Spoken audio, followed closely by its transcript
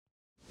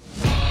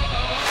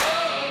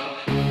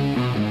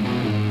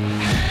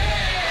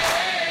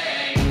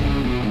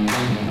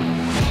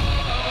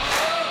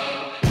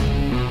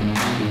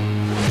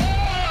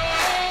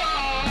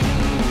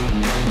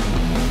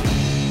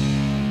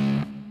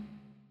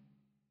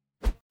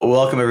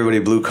Welcome, everybody,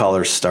 to Blue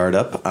Collar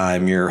Startup.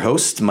 I'm your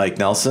host, Mike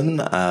Nelson.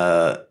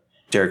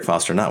 Derek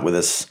Foster not with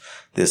us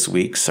this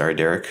week. Sorry,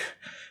 Derek.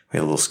 We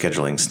had a little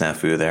scheduling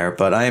snafu there.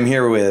 But I am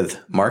here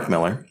with Mark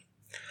Miller.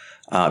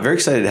 Very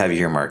excited to have you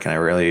here, Mark, and I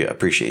really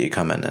appreciate you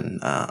coming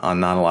and on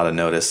not a lot of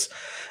notice.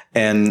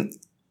 And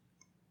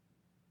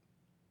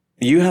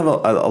you have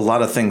a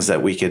lot of things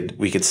that we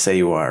could say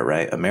you are,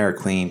 right?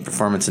 Americlean,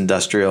 Performance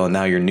Industrial, and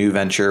now your new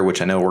venture,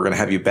 which I know we're going to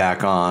have you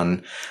back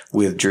on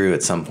with Drew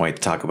at some point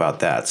to talk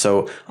about that.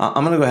 So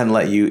I'm going to go ahead and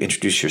let you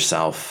introduce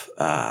yourself.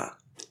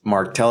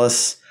 Mark, tell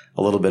us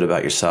a little bit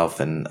about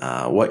yourself and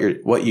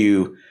what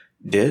you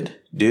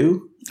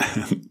do.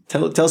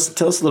 Tell us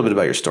a little bit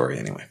about your story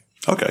anyway.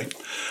 Okay.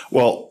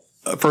 Well,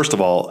 first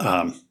of all,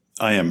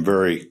 I am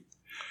very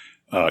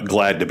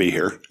glad to be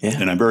here,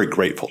 and I'm very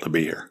grateful to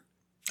be here.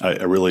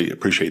 I really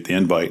appreciate the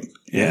invite,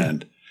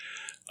 and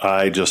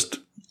I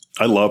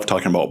love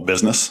talking about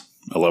business.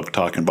 I love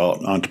talking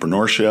about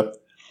entrepreneurship.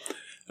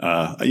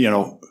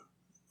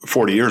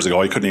 40 years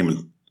ago, I couldn't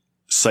even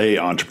say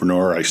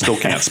entrepreneur. I still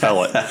can't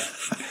spell it.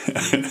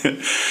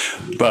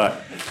 But,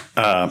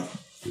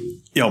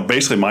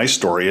 basically my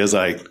story is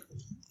I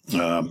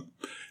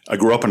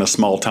grew up in a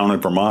small town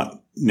in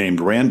Vermont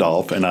named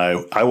Randolph, and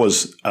I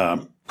was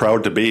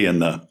proud to be in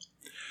the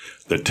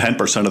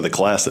 10% of the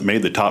class that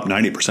made the top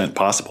 90%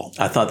 possible.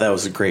 I thought that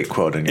was a great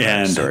quote in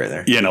your story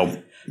there.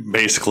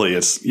 Basically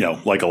it's,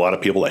 like a lot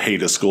of people that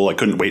hated school, I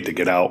couldn't wait to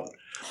get out.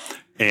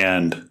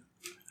 And,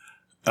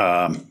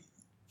 I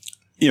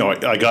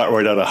got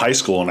right out of high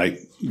school and I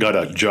got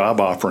a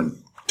job offer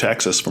in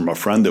Texas from a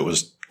friend that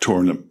was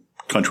touring the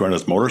country on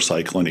his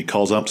motorcycle. And he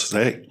calls up and says,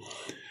 "Hey,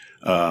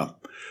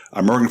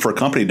 I'm working for a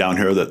company down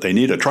here that they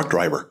need a truck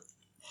driver.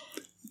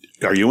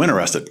 Are you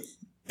interested?"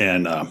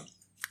 And,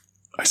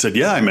 I said,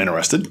 "Yeah, I'm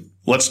interested.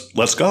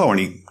 Let's go."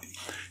 And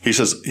he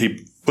says,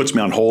 he puts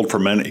me on hold for a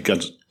minute. He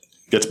gets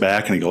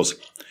back and he goes,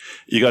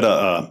 "You got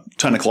a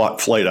 10 o'clock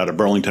flight out of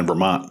Burlington,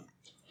 Vermont."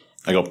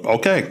 I go,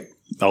 "Okay,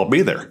 I'll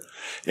be there."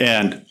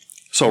 And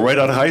so right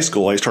out of high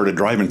school, I started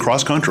driving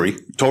cross country,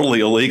 totally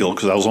illegal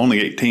because I was only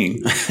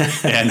 18.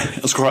 And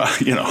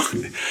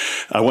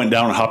I went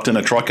down and hopped in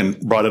a truck and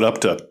brought it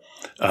up to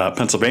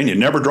Pennsylvania.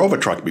 Never drove a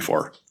truck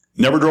before.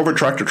 Never drove a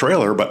tractor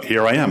trailer, but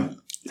here I am.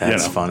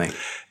 That's funny.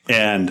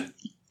 And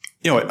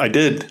I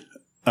did.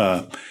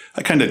 I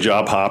kind of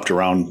job hopped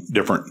around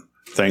different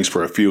things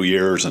for a few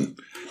years, and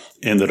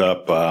ended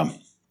up,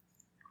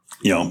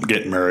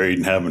 getting married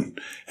and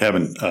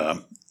having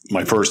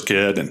my first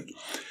kid,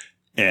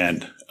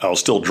 and I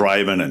was still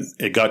driving, and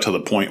it got to the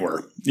point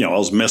where I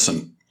was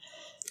missing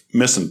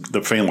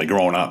the family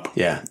growing up.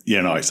 Yeah.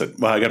 I said,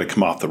 well, I got to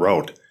come off the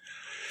road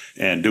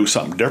and do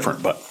something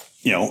different. But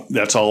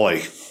that's all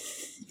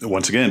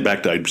once again,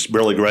 back to I just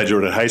barely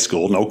graduated high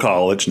school, no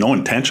college, no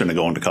intention of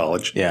going to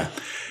college. Yeah.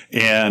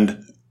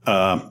 And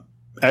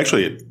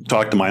actually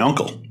talked to my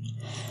uncle,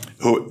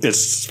 who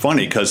it's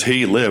funny because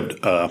he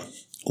lived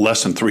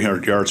less than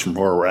 300 yards from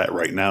where we're at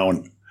right now.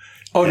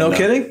 No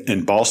kidding?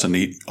 In Boston,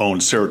 he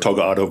owned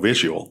Saratoga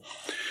Autovisual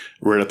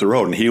right up the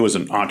road. And he was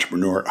an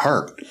entrepreneur at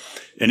heart.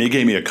 And he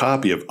gave me a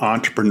copy of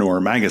Entrepreneur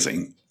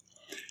magazine.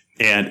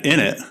 And in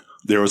it,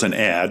 there was an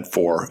ad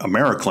for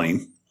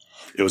Americlean.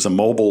 It was a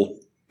mobile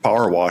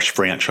power wash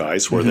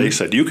franchise where they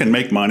said you can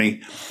make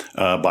money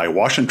by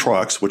washing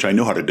trucks, which I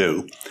knew how to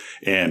do,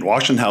 and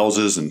washing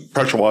houses and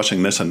pressure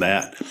washing this and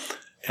that.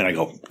 And I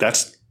go,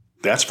 that's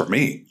for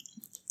me,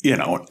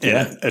 and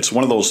it's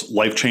one of those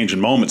life-changing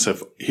moments.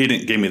 If he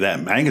didn't give me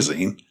that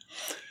magazine,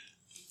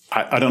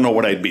 I don't know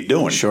what I'd be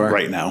doing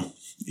right now,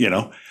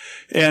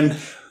 And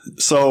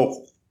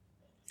so,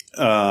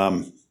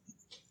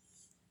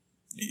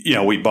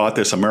 we bought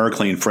this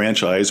Americlean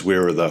franchise. We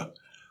were the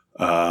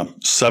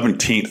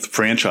 17th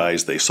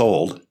franchise they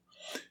sold.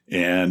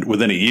 And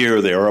within a year,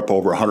 they were up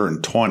over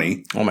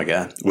 120. Oh, my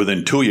God.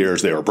 Within 2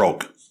 years, they were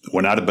broke,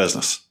 went out of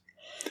business.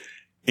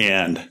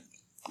 And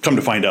come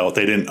to find out,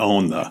 they didn't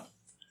own the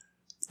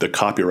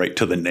copyright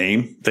to the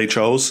name they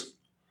chose.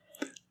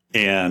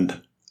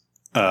 And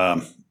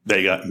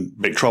they got in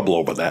big trouble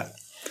over that.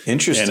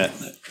 Interesting. And,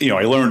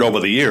 I learned over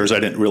the years, I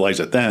didn't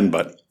realize it then,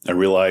 but I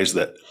realized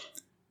that,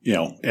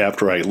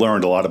 after I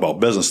learned a lot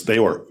about business, they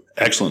were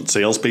excellent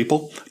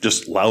salespeople,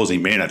 just lousy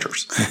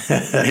managers.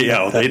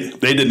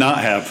 They did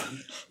not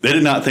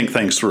think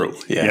things through.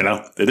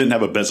 Yeah. They didn't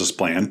have a business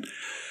plan.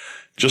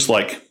 Just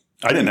like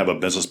I didn't have a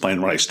business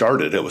plan when I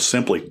started. It was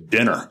simply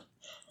dinner,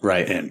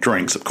 right, and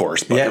drinks, of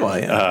course. But, and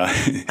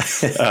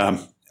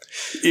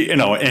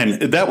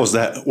that was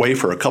that way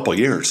for a couple of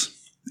years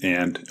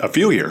and a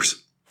few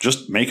years.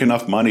 Just make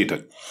enough money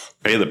to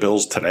pay the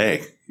bills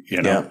today.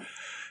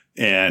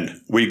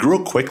 And we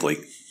grew quickly,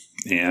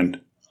 and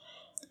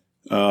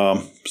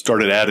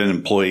started adding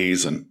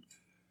employees, and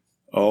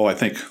I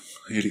think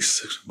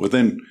 86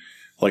 within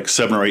like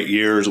 7 or 8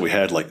 years we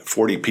had like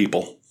 40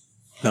 people.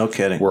 No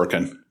kidding.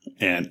 Working,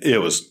 and it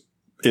was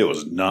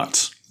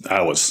nuts.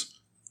 I was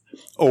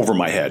over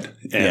my head,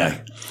 and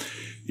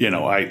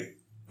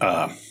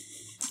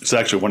it's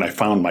actually when I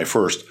found my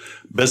first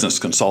business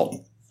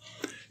consultant,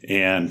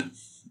 and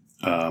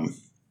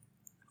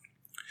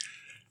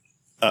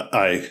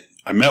I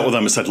met with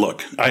them and said,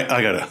 look,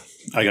 I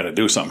gotta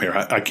do something here.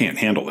 I can't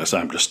handle this.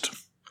 I'm just,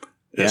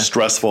 it's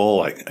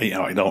stressful.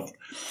 I don't,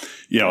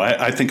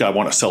 I think I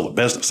want to sell the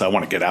business. I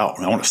want to get out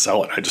and I want to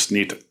sell it. I just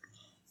need to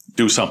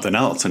do something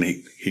else. And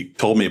he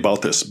told me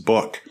about this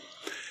book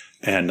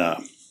and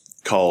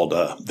called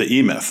The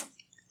E-Myth.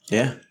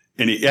 Yeah.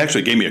 And he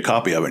actually gave me a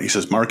copy of it. And he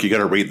says, Mark, you got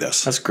to read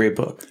this. That's a great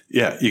book.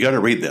 Yeah, you got to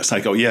read this. I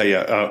go,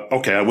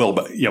 okay, I will.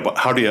 But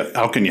how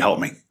can you help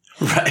me?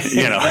 Right.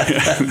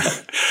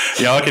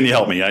 How can you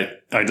help me?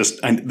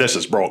 This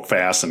is broke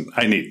fast and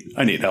I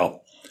need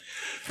help.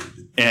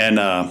 And,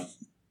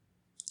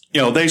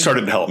 they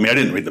started to help me. I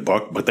didn't read the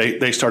book, but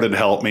they started to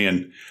help me.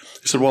 And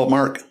I said, well,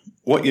 Mark,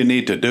 what you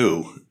need to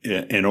do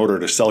in order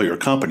to sell your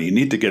company, you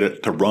need to get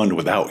it to run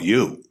without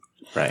you.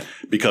 Right.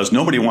 Because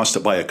nobody wants to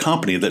buy a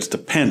company that's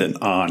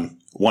dependent on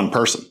one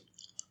person.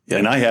 Yeah.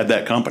 And I had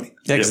that company.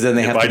 Yeah, because then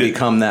they have to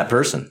become that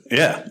person.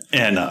 Yeah.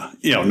 And,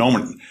 no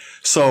one.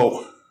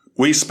 So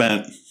we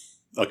spent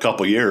a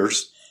couple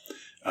years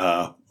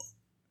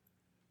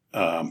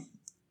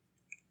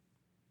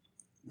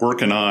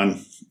working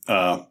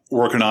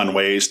on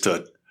ways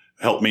to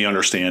help me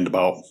understand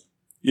about,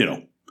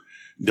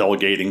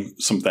 delegating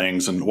some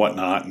things and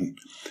whatnot.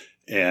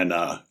 And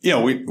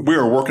we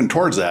were working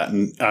towards that.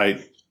 And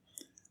I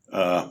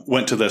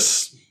went to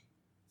this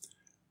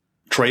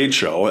trade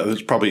show. It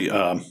was probably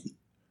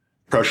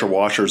Pressure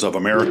Washers of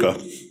America,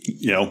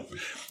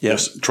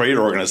 this trade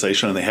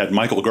organization. And they had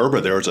Michael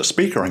Gerber there as a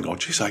speaker. And go,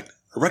 geez, I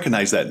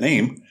recognize that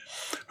name.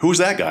 Who's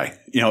that guy?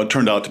 It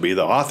turned out to be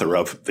the author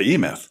of The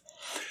E-Myth.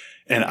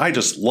 And I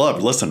just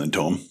loved listening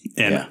to him.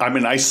 And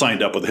I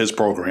signed up with his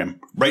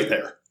program right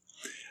there,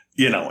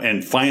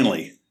 and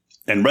finally,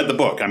 and read the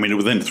book.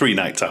 Within 3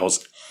 nights, I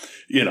was,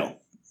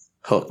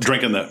 hooked.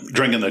 Drinking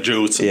the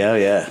juice.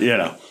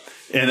 Yeah.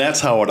 And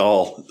that's how it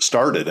all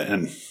started.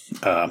 And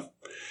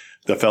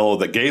the fellow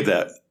that gave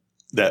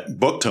that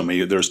book to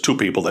me, there's 2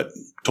 people that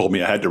told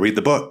me I had to read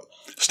the book,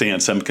 Stan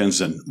Simpkins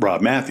and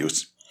Rob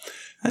Matthews.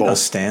 I know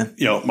Stan.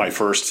 My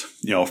first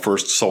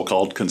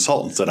so-called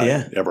consultants that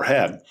I ever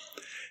had.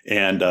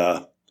 And,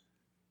 I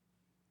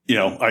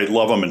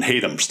love them and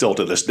hate them still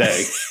to this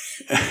day,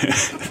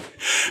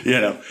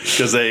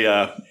 because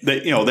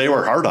they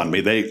were hard on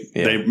me.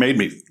 They made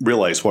me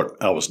realize what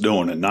I was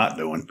doing and not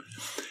doing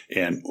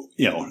and,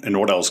 and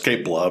what I was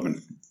capable of,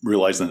 and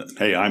realizing that,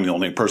 hey, I'm the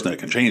only person that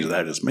can change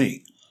that is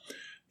me.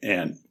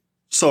 And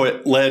so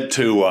it led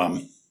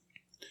to,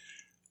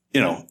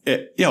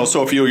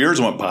 so a few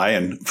years went by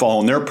and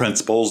following their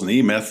principles and the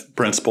E-Myth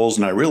principles.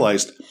 And I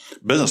realized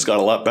business got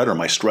a lot better.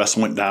 My stress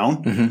went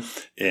down. Mm-hmm.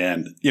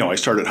 And, I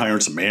started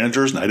hiring some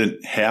managers and I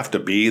didn't have to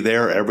be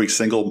there every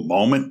single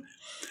moment.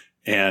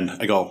 And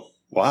I go,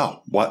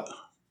 wow,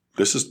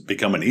 this is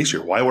becoming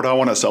easier. Why would I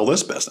want to sell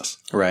this business?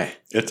 Right.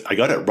 I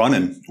got it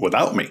running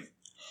without me.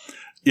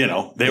 They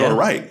were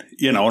right,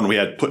 and we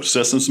had put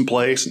systems in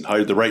place and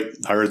hired the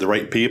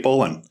right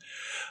people. And,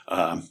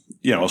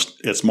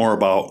 it's more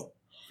about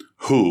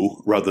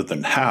who rather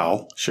than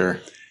how. Sure.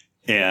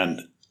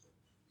 And,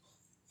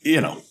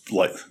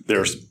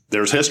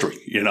 there's history,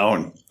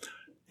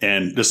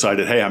 and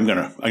decided, hey, I'm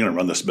going to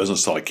run this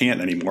business till I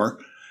can't anymore.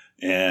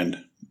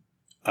 And,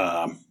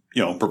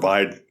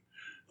 provide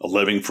a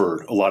living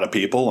for a lot of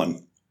people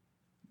and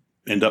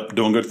end up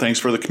doing good things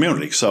for the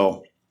community.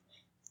 So,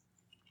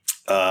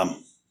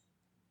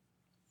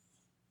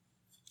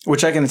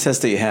 which I can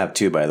attest that you have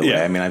too, by the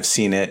way. I've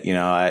seen it,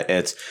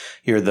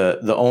 you're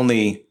the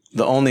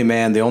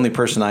only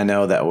person I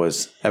know that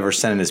was ever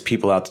sending his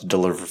people out to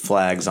deliver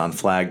flags on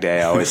Flag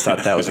Day. I always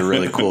thought that was a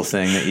really cool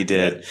thing that you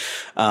did.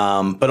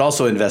 But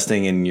also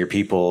investing in your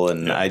people.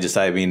 And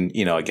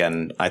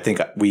again, I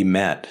think we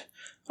met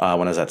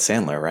when I was at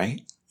Sandler,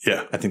 right?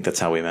 Yeah. I think that's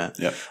how we met.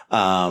 Yeah.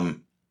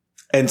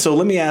 And so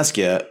let me ask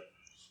you,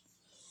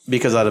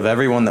 because out of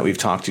everyone that we've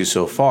talked to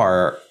so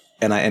far,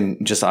 and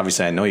just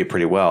obviously I know you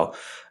pretty well,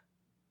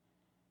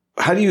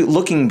 how do you,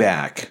 looking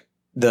back,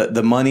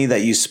 the money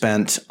that you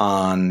spent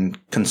on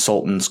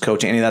consultants,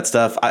 coaching, any of that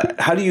stuff,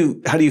 how do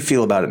you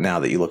feel about it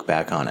now that you look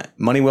back on it?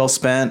 Money well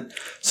spent,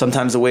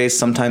 sometimes a waste,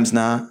 sometimes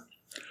not?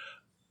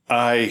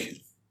 I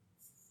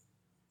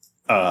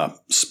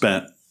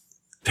spent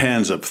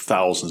tens of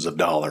thousands of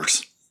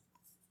dollars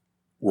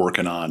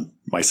working on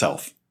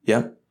myself.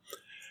 Yep.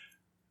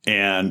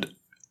 And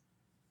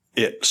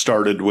it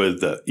started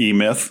with the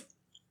E-Myth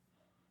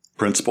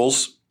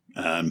principles.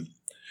 And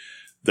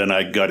then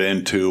I got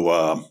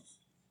into,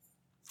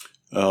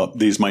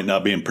 these might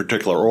not be in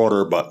particular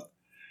order, but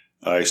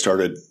I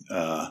started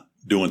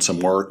doing some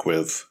work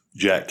with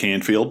Jack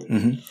Canfield.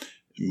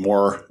 Mm-hmm.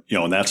 More,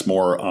 and that's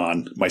more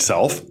on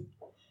myself.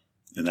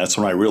 And that's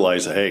when I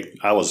realized that, hey,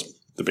 I was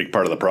the big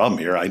part of the problem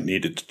here. I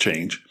needed to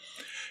change.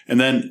 And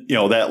then,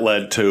 that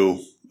led to,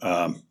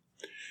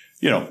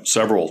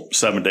 several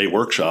 7-day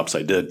workshops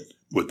I did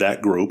with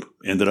that group.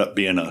 Ended up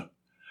being a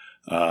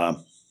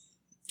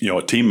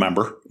team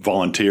member,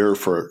 volunteer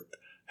for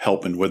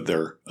helping with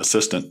their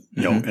assistant,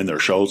 mm-hmm. in their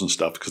shows and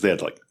stuff, because they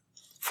had like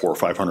 400 or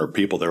 500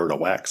 people there to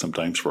whack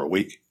sometimes for a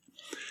week.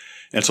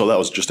 And so that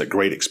was just a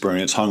great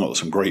experience, hung out with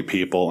some great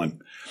people,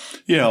 and,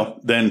 you know,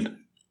 then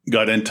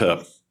got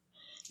into,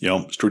 you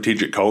know,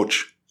 strategic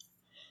coach,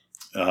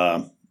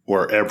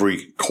 where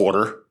every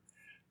quarter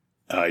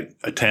I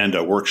attend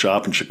a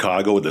workshop in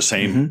Chicago with the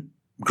same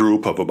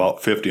group of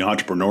about 50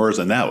 entrepreneurs.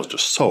 And that was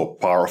just so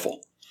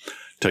powerful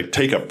to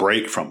take a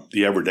break from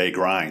the everyday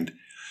grind,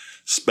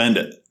 spend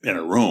it in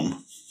a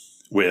room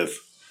with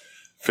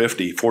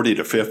 40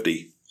 to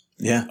 50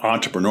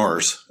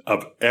 entrepreneurs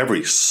of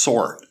every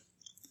sort,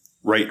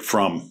 right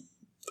from,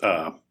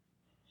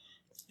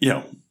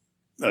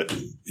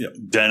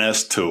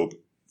 dentist to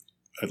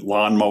a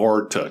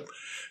lawnmower to,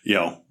 you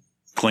know,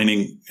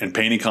 cleaning and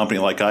painting company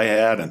like I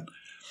had. And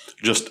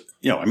just,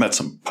 you know, I met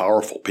some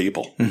powerful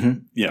people,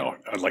 you know,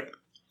 like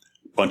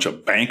a bunch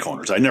of bank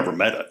owners. I never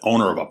met an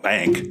owner of a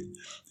bank.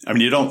 I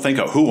mean, you don't think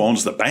of who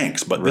owns the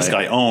banks, but this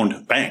guy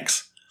owned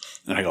banks.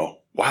 And I go,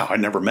 wow, I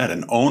never met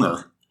an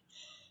owner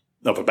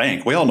of a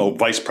bank. We all know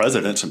vice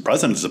presidents and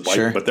presidents of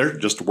banks, but they're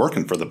just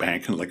working for the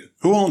bank. And like,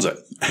 who owns it?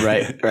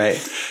 Right.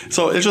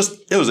 So it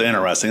was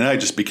interesting. And I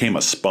just became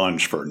a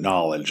sponge for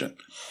knowledge. And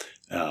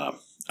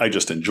I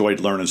just enjoyed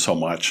learning so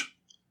much.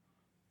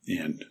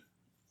 And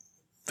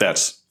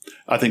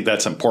I think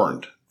that's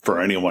important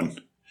for anyone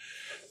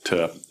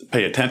to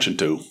pay attention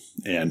to.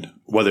 And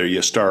whether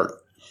you start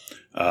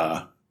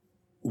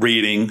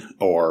reading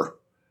or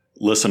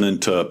listening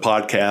to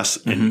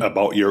podcasts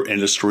about your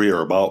industry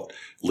or about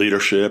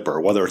leadership,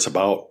 or whether it's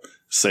about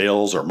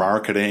sales or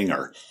marketing,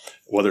 or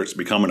whether it's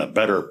becoming a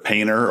better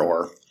painter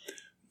or,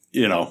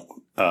 you know,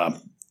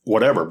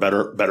 whatever,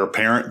 better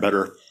parent,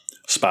 better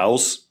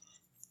spouse,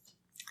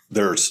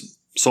 there's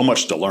so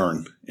much to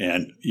learn.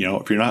 And, you know,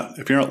 if you're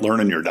not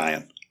learning, you're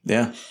dying.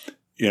 Yeah.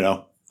 You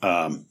know,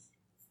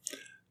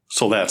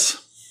 so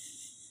that's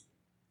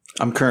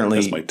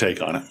my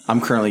take on it. I'm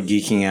currently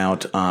geeking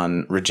out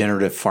on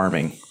regenerative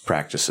farming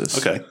practices.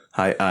 Okay.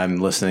 I'm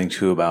listening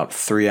to about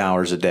 3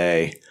 hours a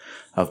day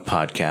of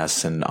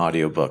podcasts and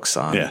audiobooks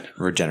on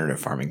regenerative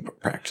farming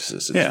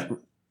practices.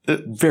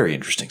 It's very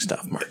interesting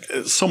stuff, Mark.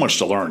 It's so much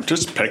to learn.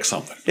 Just pick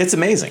something. It's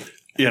amazing.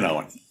 You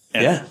know,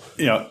 you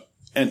know,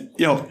 and,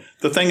 you know,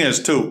 the thing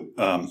is too,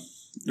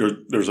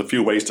 there's a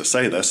few ways to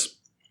say this.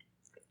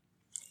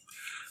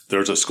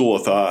 There's a school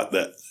of thought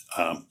that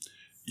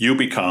you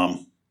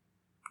become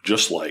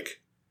just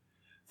like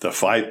the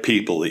 5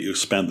 people that you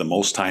spend the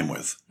most time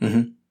with.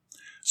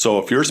 So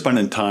if you're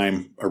spending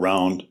time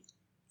around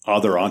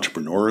other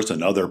entrepreneurs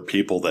and other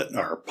people that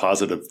are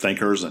positive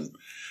thinkers and,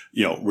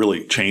 you know,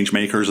 really change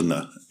makers in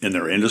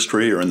their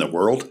industry or in the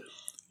world,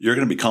 you're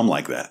going to become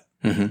like that.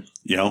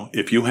 You know,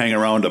 if you hang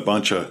around a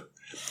bunch of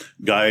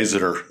guys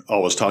that are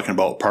always talking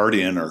about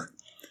partying or,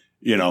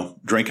 you know,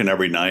 drinking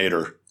every night,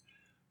 or,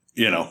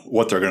 you know,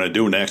 what they're going to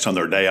do next on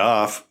their day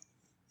off,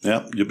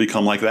 you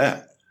become like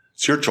that.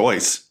 It's your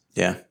choice.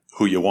 Yeah.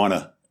 Who you want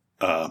to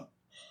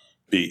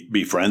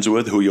be friends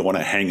with, who you want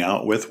to hang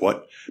out with,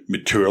 what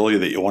material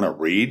that you want to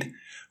read,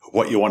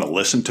 what you want to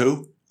listen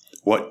to,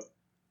 what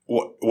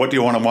do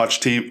you want to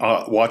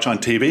watch on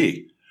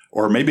TV,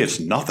 or maybe it's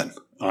nothing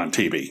on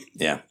TV.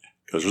 Yeah,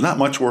 because there's not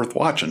much worth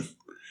watching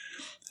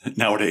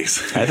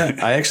nowadays.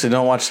 I actually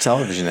don't watch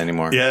television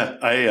anymore. Yeah,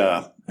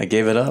 I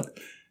gave it up.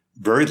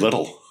 Very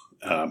little.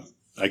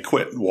 I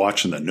quit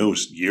watching the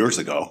news years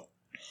ago.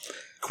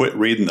 Quit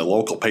reading the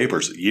local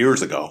papers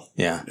years ago.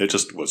 Yeah. It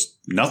just was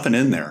nothing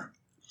in there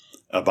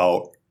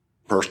about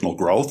personal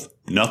growth,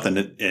 nothing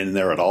in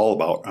there at all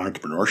about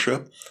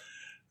entrepreneurship.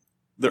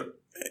 There,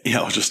 you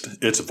know,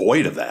 it's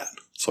void of that.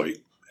 So,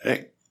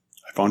 hey,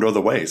 I found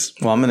other ways.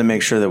 Well, I'm going to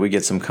make sure that we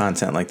get some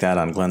content like that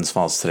on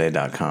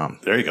glensfallstoday.com.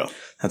 There you go.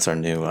 That's our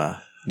new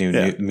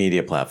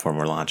media platform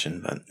we're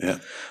launching. But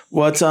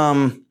what's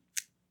now,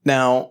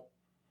 and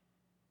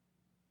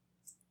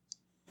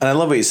I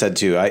love what you said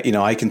too.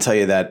 I can tell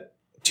you that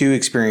 2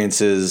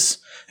 experiences,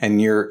 and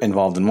you're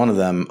involved in one of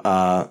them,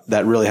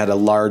 that really had a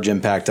large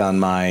impact on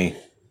my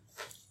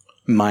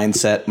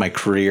mindset, my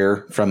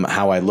career, from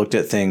how I looked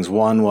at things.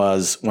 One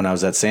was when I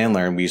was at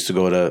Sandler, and we used to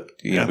go to,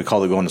 we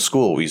called it going to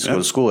school. We used to go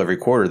to school every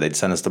quarter. They'd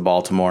send us to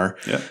Baltimore.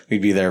 Yeah.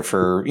 We'd be there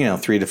for,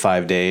 3 to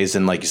 5 days.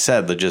 And like you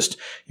said,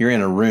 you're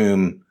in a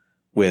room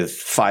with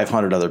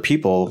 500 other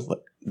people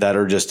that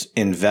are just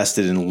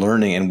invested in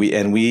learning. And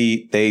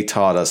they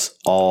taught us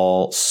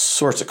all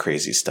sorts of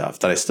crazy stuff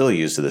that I still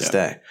use to this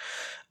day.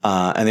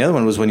 And the other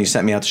one was when you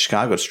sent me out to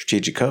Chicago to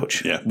strategic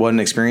coach. Yeah. What an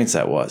experience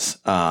that was.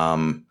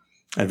 I'm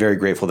very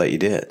grateful that you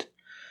did.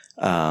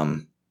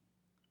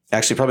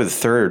 Actually, probably the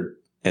third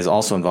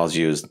also involves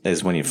you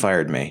is when you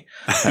fired me.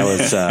 That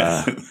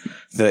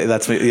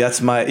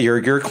was,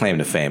 your claim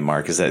to fame,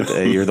 Mark, is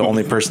that you're the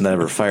only person that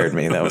ever fired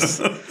me. That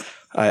was,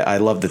 I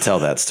love to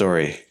tell that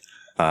story.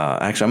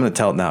 Actually, I'm going to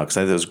tell it now because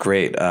it was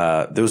great.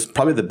 It was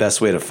probably the best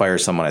way to fire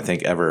someone, I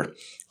think, ever.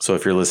 So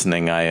if you're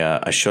listening,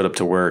 I showed up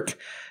to work,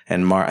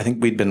 and Mark, I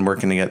think we'd been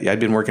working together. I'd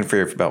been working for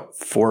you for about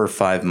 4 or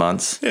 5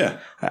 months. Yeah.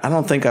 I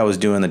don't think I was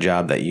doing the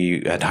job that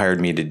you had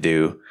hired me to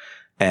do.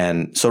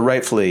 And so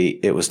rightfully,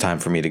 it was time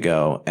for me to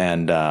go.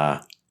 And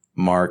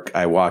Mark,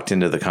 I walked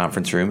into the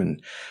conference room,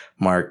 and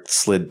Mark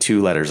slid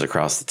 2 letters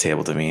across the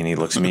table to me, and he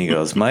looks at me and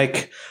goes,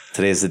 Mike,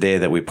 today's the day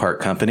that we part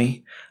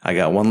company. I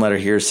got 1 letter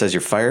here says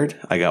you're fired.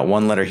 I got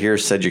 1 letter here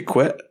said you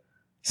quit.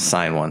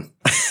 Sign one.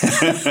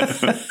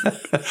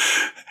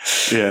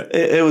 Yeah.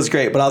 It was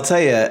great. But I'll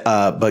tell you,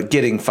 but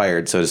getting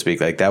fired, so to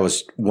speak, like that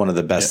was one of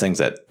the best things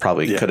that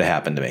probably could have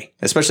happened to me,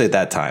 especially at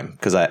that time.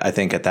 Because I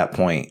think at that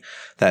point,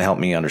 that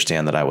helped me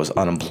understand that I was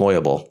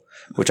unemployable,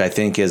 which I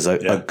think is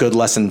a good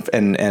lesson.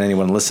 And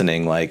anyone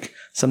listening, like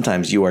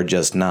sometimes you are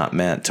just not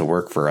meant to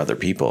work for other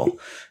people.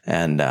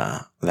 And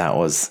that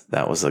was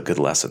a good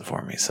lesson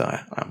for me. So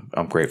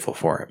I'm grateful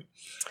for it.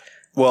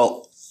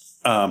 Well,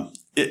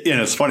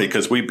 and it's funny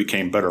because we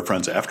became better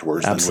friends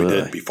afterwards than we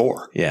did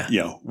before. Yeah.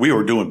 We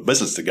were doing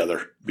business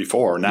together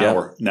before.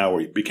 Now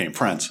we became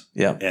friends.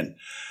 Yeah. And,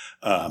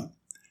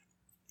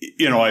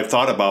 I've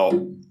thought about,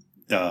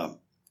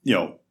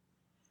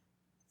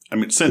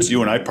 since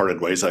you and I parted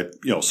ways, I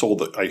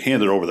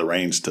handed over the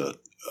reins to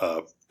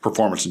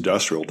Performance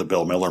Industrial to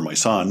Bill Miller, my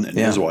son, and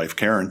his wife,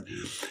 Karen.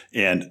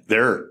 And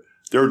they're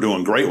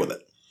doing great with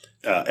it.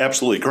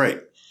 Absolutely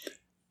great.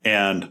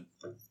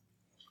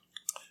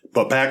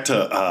 But back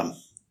to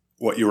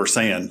what you were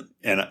saying,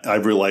 and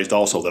I've realized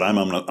also that I'm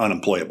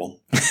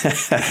unemployable.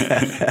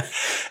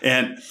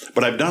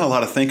 But I've done a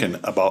lot of thinking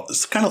about,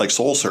 it's kind of like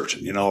soul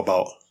searching,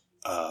 about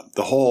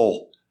the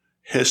whole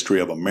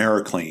history of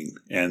Americlean,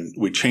 and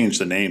we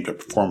changed the name to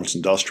Performance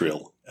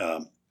Industrial,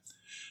 in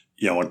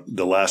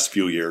the last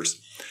few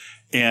years.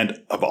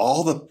 And of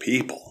all the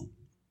people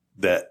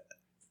that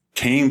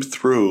came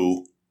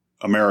through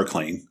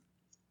Americlean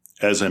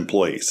as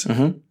employees,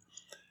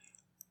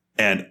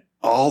 and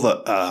all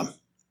the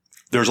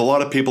there's a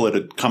lot of people that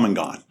had come and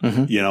gone.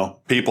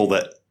 People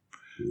that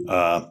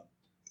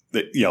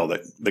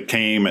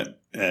came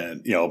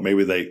and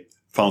maybe they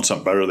found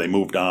something better, they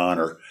moved on,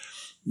 or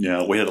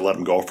we had to let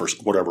them go for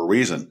whatever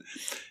reason.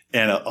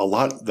 And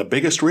the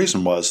biggest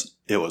reason was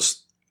it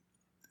was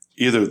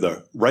either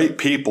the right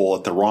people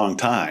at the wrong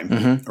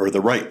time or the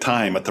right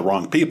time at the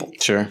wrong people.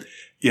 Sure.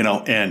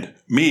 And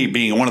me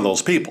being one of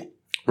those people.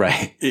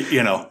 Right.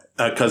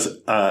 Because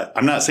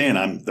I'm not saying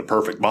I'm the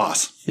perfect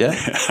boss. Yeah.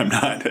 I'm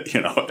not,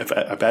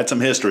 I've had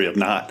some history of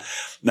not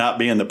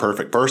being the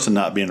perfect person,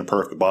 not being a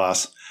perfect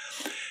boss.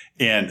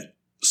 And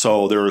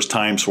so there was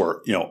times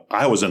where,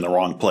 I was in the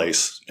wrong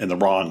place in the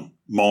wrong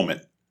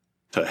moment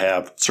to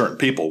have certain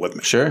people with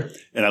me. Sure.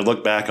 And I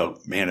look back,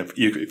 man, if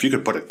you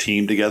could put a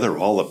team together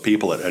of all the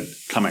people that had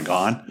come and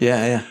gone.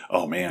 Yeah. Yeah.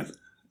 Oh man.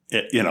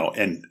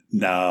 And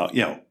now,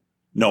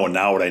 knowing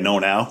now what I know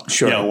now,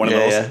 one of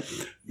those. Yeah.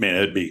 Man,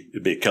 it'd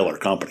be a killer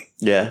company.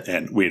 Yeah.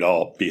 And we'd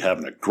all be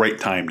having a great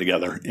time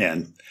together.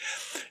 And,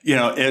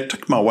 it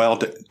took me a while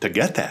to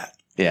get that.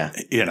 Yeah.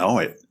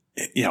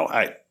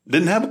 I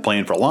didn't have a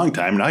plan for a long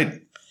time,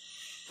 and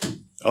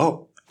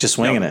just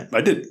winging it.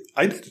 I did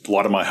a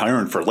lot of my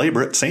hiring for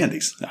labor at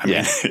Sandy's. I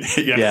mean,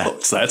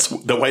 so that's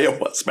the way it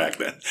was back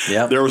then.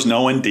 Yeah. There was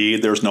no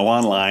Indeed, there's no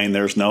online,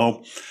 there's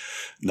no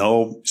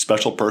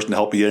special person to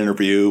help you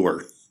interview,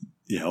 or,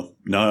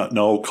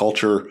 no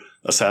culture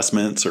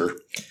assessments or.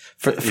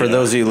 For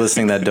those of you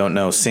listening that don't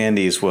know,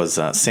 Sandy's was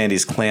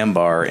Sandy's Clam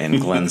Bar in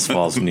Glens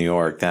Falls, New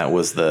York. That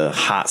was the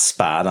hot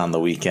spot on the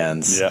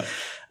weekends. Yeah.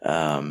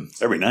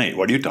 Every night.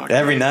 What are you talking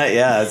about? Every night.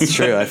 Yeah, that's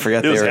true. I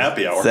forgot. It was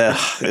happy hour.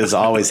 It was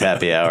always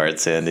happy hour at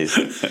Sandy's.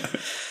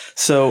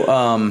 So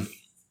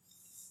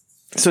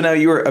now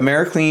you were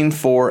Americlean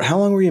for, how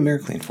long were you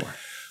Americlean for?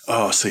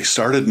 Oh, so you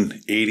started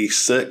in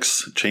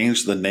 86,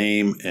 changed the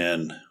name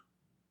in,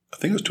 I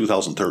think it was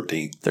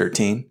 2013.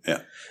 13?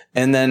 Yeah.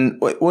 And then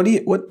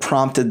what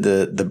prompted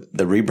the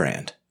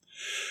rebrand?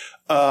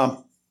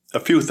 A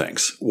few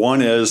things.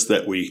 One is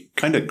that we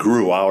kind of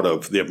grew out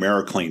of the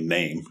Americlean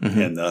name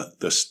and the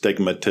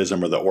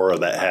stigmatism or the aura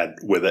that had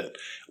with it.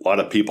 A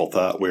lot of people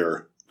thought we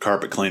were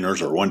carpet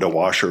cleaners or window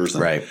washers.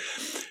 And, right.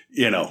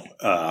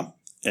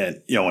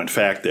 In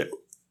fact, that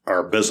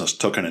our business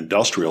took an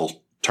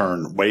industrial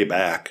turn way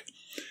back,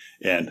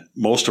 and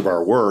most of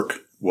our work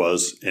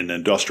was in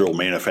industrial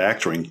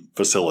manufacturing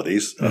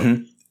facilities,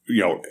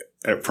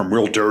 from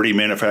real dirty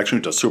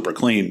manufacturing to super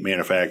clean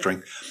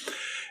manufacturing.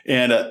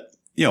 And,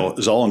 it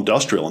was all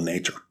industrial in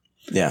nature.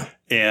 Yeah.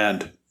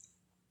 And,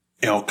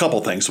 a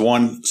couple things.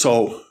 One,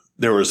 so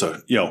there was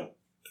a,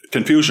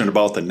 confusion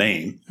about the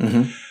name.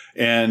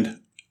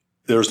 And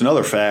there's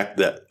another fact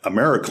that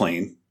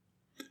Americlean,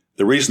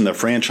 the reason the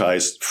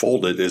franchise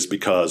folded is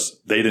because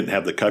they didn't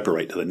have the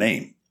copyright to the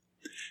name.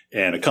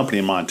 And a company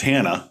in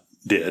Montana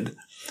did.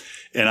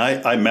 And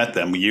I met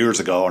them years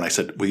ago, and I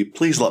said, will you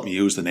please let me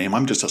use the name?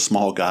 I'm just a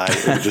small guy.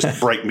 It would just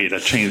break me to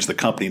change the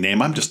company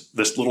name. I'm just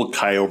this little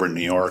guy over in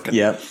New York.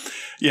 And,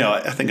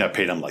 I think I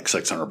paid them like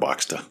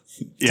 $600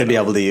 to be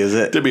able to use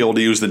it. To be able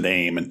to use the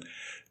name. And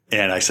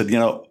I said,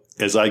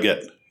 as I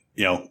get,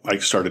 I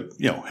started,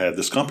 had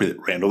this company that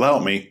ran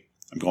without me.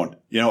 I'm going,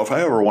 if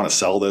I ever want to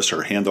sell this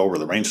or hand over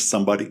the reins to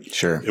somebody,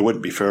 sure, it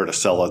wouldn't be fair to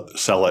sell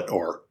it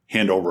or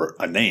hand over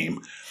a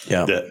name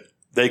that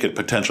they could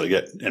potentially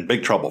get in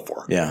big trouble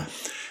for. Yeah.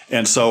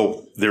 And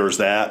so there was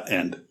that.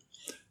 And,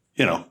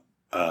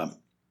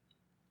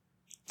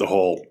 the the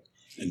whole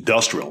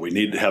industrial. We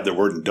needed to have the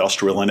word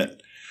industrial in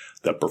it.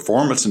 The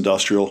performance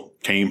industrial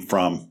came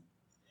from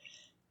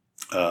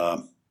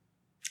an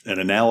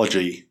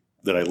analogy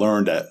that I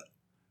learned at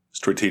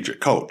Strategic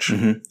Coach,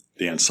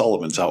 Dan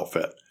Sullivan's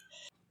outfit.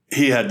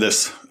 He had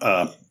this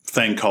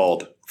thing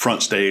called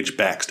front stage,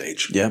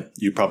 backstage. Yeah.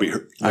 You probably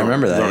I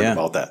remember that, learned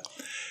about that.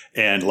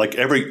 And like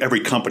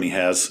every company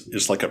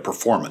is like a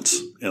performance.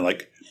 And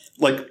like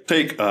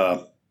take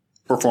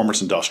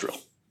Performance Industrial,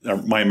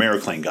 my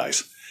Americlean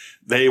guys.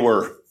 They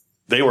were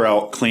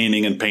out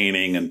cleaning and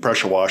painting and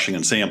pressure washing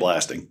and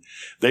sandblasting.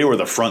 They were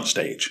the front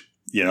stage,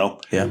 you know.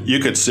 Yeah. You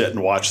could sit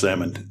and watch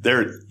them, and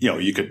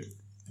that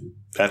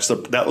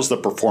was the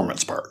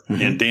performance part.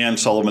 In Dan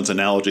Sullivan's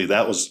analogy,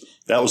 that was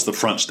the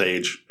front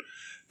stage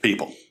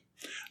people.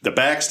 The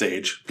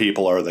backstage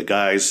people are the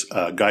guys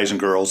and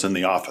girls in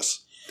the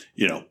office,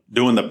 you know,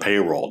 doing the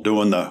payroll,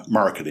 doing the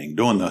marketing,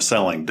 doing the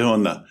selling,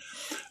 doing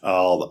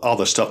all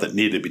the stuff that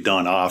needed to be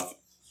done out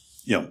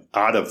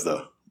of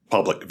the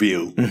public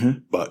view,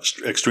 but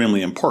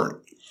extremely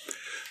important.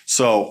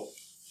 So,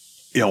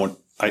 you know,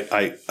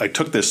 I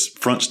took this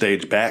front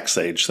stage,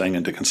 backstage thing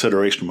into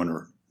consideration when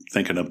we're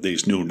thinking of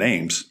these new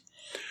names,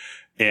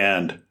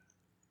 and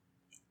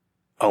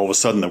all of a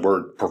sudden the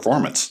word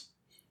performance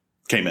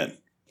came in.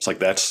 It's like,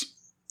 that's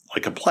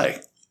like a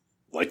play,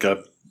 like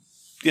a,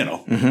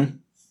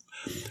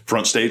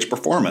 front stage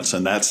performance.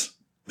 And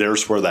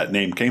there's where that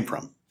name came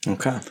from.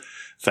 Okay.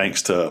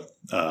 Thanks to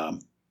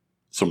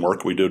some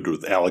work we did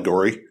with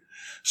Allegory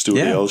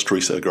Studios,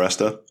 Teresa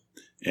Agresta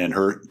and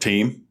her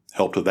team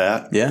helped with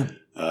that. Yeah.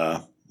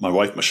 My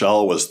wife,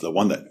 Michelle, was the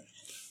one that,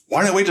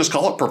 why don't we just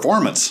call it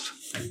performance?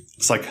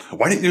 It's like,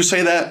 why didn't you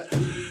say that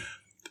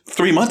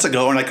 3 months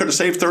ago and I could have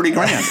saved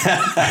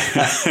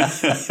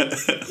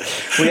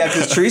 $30,000? Well, yeah,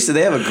 because Teresa,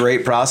 they have a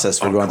great process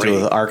for going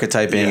through with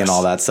archetyping and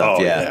all that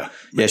stuff. Yeah,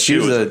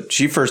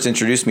 she first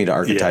introduced me to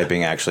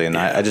archetyping actually, and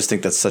I just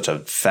think that's such a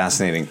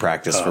fascinating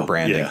practice for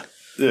branding.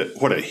 Yeah.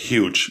 What a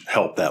huge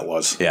help that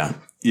was. Yeah,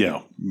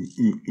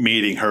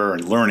 meeting her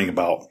and learning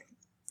about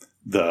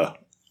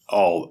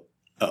all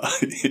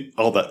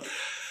that.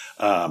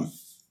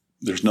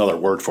 There's another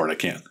word for it I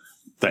can't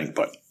think,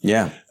 but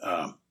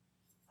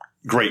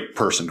great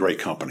person, great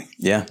company.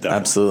 Yeah, definitely.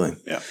 Absolutely.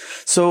 Yeah.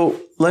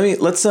 So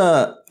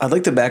I'd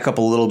like to back up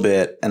a little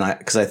bit, and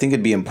because I think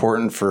it'd be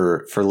important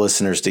for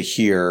listeners to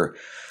hear.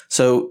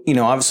 So,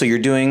 obviously you're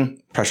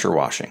doing pressure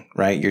washing,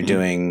 right? You're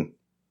doing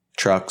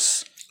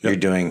trucks, you're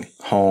doing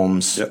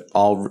homes,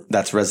 all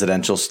that's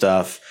residential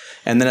stuff.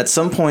 And then at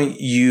some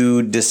point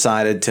you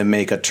decided to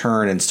make a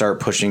turn and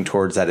start pushing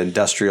towards that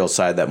industrial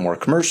side, that more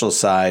commercial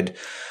side.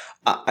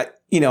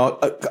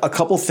 A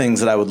couple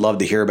things that I would love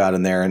to hear about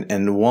in there.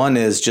 And one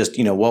is just,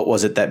 what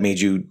was it that made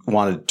you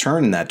want to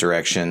turn in that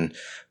direction?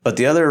 But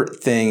the other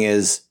thing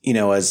is,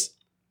 as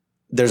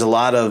there's a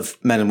lot of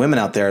men and women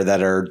out there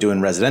that are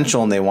doing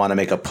residential and they want to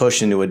make a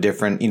push into a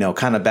different,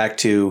 kind of back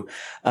to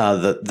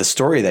the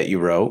story that you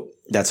wrote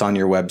that's on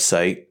your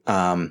website,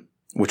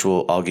 which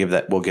we'll give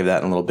that in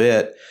a little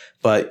bit.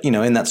 But,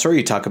 in that story,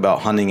 you talk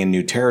about hunting in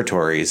new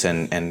territories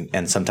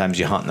and sometimes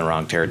you hunt in the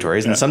wrong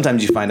territories and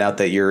sometimes you find out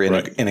that you're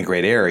in a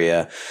great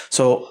area.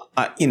 So,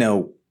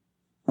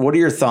 what are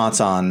your thoughts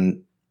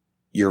on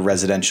your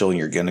residential and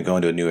you're going to go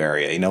into a new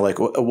area?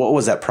 What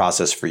was that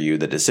process for you?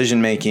 The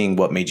decision making,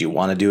 what made you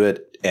want to do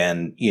it?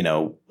 And,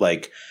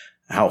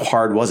 how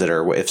hard was it?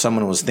 Or if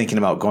someone was thinking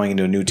about going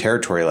into a new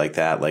territory like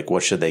that,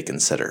 what should they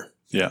consider?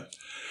 Yeah.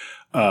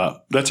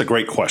 That's a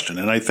great question.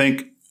 And I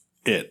think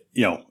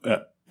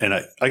and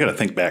I got to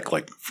think back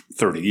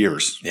 30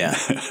 years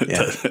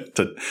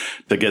to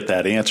get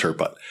that answer.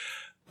 But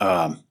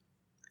a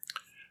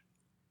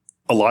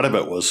lot of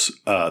it was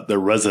the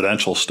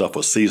residential stuff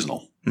was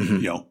seasonal.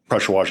 Mm-hmm.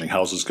 Pressure washing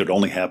houses could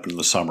only happen in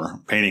the summer.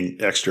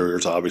 Painting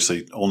exteriors,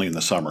 obviously, only in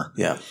the summer.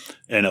 Yeah.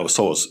 And it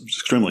was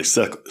extremely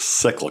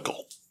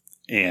cyclical.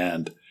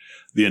 And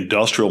the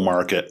industrial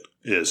market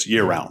is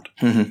year round.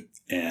 Mm-hmm.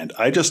 And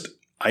I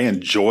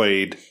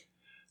enjoyed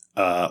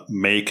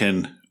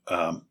making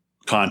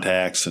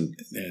contacts and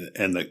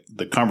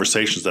the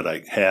conversations that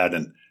I had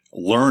and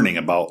learning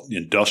about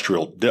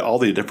all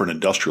the different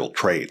industrial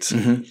trades,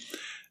 mm-hmm.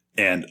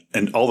 and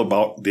all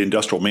about the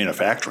industrial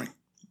manufacturing,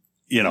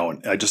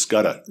 and I just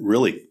got a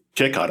really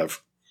kick out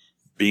of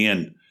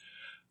being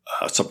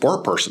a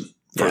support person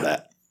for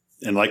that.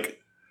 And right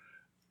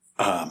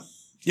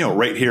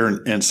here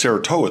in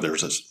Saratoga,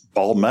 there's this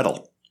Ball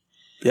Metal.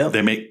 Yeah.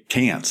 They make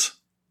cans,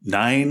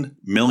 9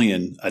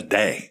 million a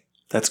day.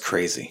 That's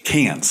crazy.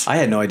 Cans. I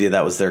had no idea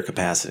that was their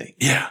capacity.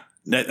 Yeah.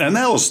 And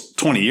that was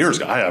 20 years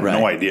ago. I have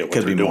no idea what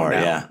they're doing more,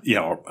 now.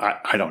 Yeah.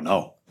 I don't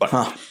know.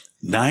 But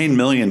 9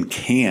 million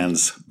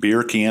cans,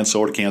 beer cans,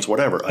 soda cans,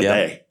 whatever, a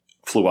day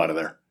flew out of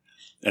there.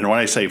 And when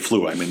I say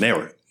flew, I mean they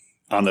were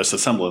on this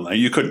assembly line.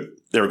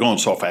 They were going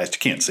so fast you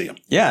can't see them.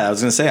 Yeah, I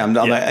was going to say,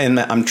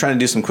 I'm trying to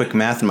do some quick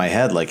math in my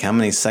head, how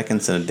many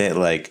seconds in a day?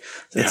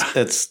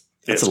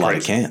 It's a lot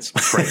of cans.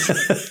 Crazy.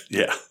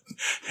 Yeah.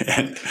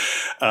 And,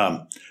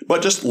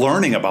 but just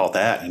learning about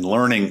that and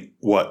learning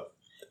what,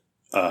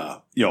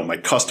 my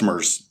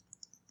customers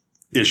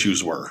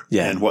issues were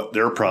and what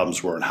their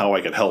problems were and how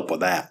I could help with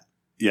that,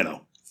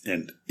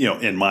 and,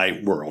 in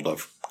my world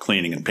of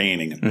cleaning and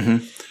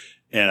painting.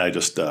 And I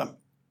just, I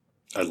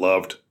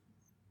loved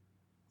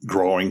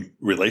growing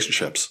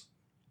relationships.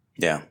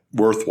 Yeah.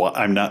 Worthwhile.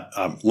 I'm not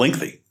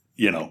lengthy,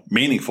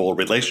 meaningful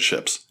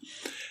relationships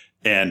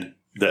and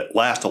that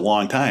last a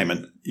long time.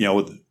 And,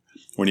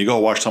 when you go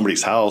watch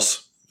somebody's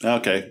house,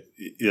 okay,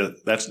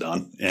 that's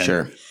done. And,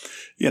 sure.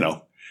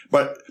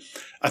 But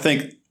I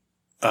think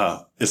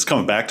it's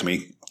coming back to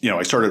me.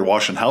 I started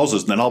washing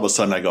houses, and then all of a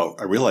sudden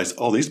I realized,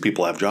 these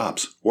people have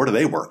jobs. Where do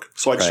they work?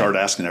 So I started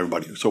asking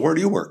everybody, so where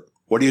do you work?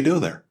 What do you do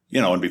there?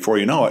 And before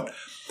you know it,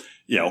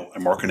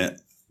 I'm working at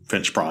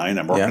Finch Brine.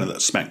 I'm working at the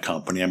cement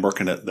company. I'm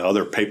working at the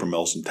other paper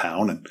mills in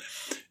town. And,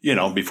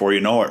 before you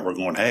know it, we're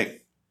going,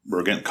 hey,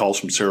 we're getting calls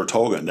from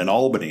Saratoga and then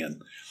Albany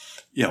and,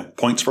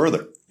 points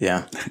further.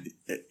 Yeah.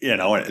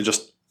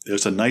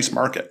 It's a nice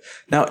market.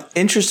 Now,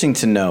 interesting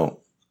to know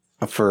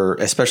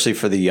especially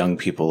for the young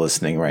people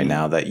listening right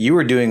now, that you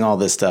were doing all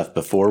this stuff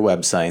before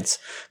websites,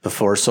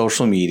 before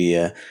social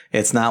media.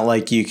 It's not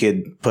like you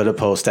could put a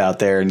post out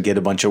there and get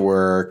a bunch of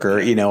work or,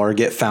 or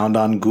get found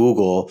on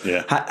Google.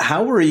 Yeah.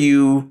 How were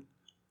you?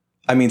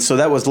 I mean, so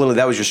that was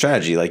your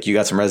strategy. Like you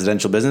got some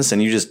residential business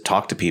and you just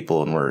talked to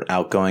people and were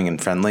outgoing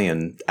and friendly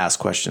and asked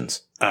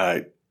questions.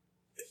 I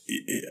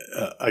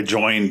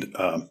joined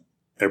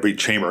every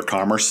chamber of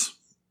commerce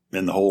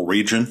in the whole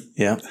region.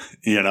 Yeah.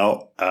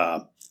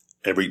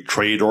 Every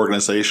trade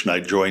organization.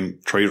 I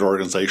joined trade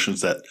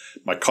organizations that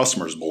my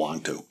customers belong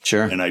to.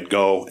 Sure. And I'd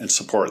go and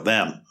support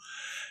them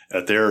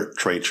at their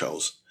trade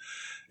shows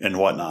and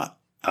whatnot.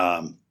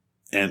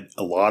 And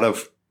a lot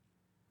of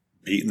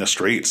beating the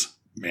streets,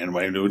 man.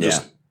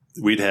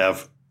 We'd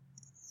have,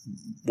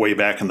 way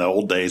back in the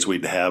old days,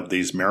 we'd have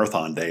these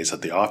marathon days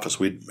at the office.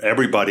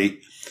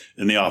 Everybody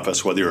in the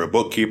office, whether you're a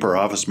bookkeeper,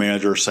 office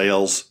manager,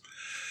 sales,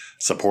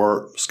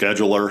 support,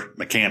 scheduler,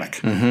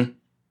 mechanic,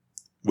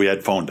 we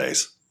had phone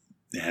days.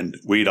 And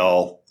we'd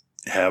all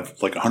have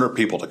like 100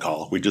 people to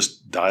call. We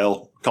just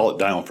call it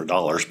dialing for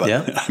dollars. But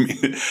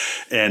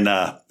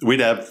we'd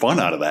have fun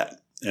out of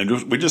that.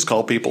 And we just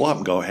call people up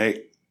and go,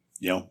 hey,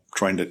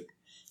 trying to,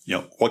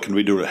 what can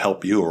we do to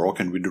help you or what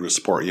can we do to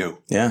support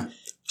you? Yeah.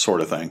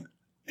 Sort of thing.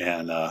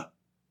 And,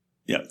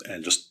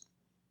 and just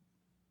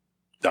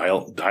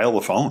dial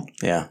the phone.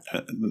 Yeah.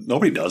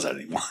 Nobody does that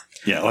anymore.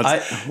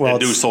 And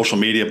do social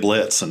media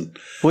blitz and.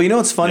 Well,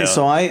 it's funny.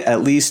 So I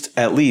at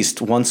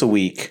least once a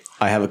week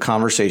I have a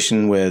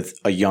conversation with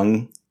a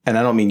young, and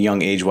I don't mean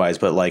young age wise,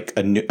 but like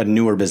a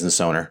newer business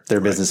owner.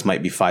 Their business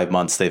might be 5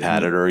 months they've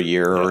had it or a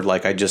year, or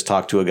like I just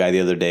talked to a guy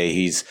the other day.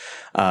 He's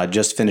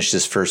just finished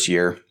his first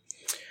year.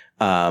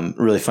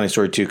 Really funny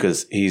story too,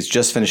 because he's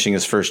just finishing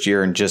his first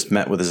year and just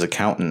met with his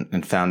accountant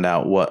and found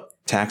out what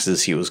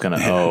taxes he was going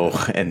to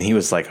owe. And he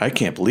was like, I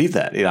can't believe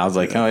that. I was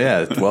like, oh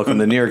yeah, welcome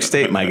to New York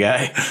State, my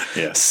guy.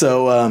 Yeah.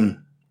 So,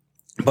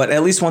 but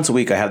at least once a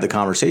week I have the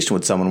conversation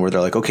with someone where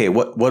they're like, okay,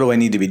 what do I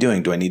need to be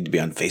doing? Do I need to be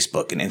on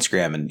Facebook and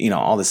Instagram and,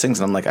 all these things?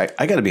 And I'm like,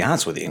 I got to be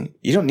honest with you.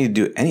 You don't need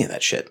to do any of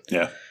that shit.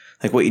 Yeah.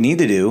 Like what you need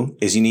to do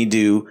is you need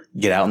to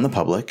get out in the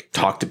public,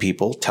 talk to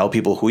people, tell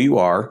people who you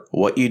are,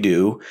 what you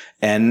do,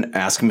 and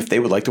ask them if they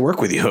would like to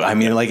work with you. I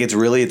mean, like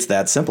it's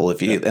that simple.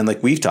 And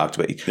like we've talked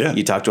about,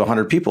 you talk to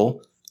 100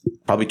 people,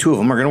 probably 2 of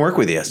them are going to work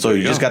with you. So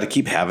you just got to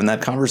keep having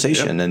that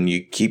conversation and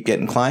you keep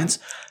getting clients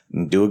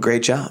and do a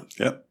great job.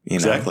 Yep.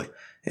 Exactly.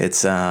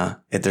 It's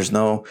there's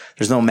no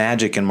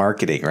magic in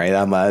marketing, right?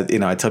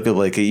 I tell people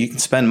like you can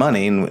spend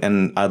money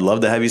and I'd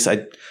love to have you.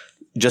 I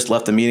just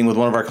left a meeting with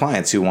one of our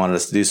clients who wanted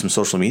us to do some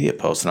social media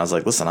posts, and I was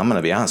like, listen, I'm going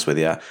to be honest with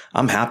you.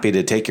 I'm happy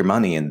to take your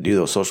money and do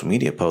those social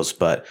media posts,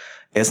 but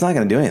it's not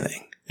going to do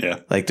anything.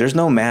 Yeah. Like there's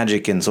no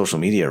magic in social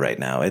media right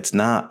now. It's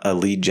not a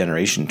lead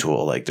generation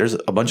tool. Like there's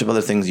a bunch of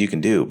other things you can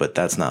do, but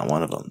that's not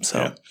one of them.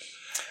 So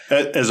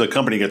as a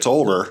company gets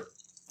older,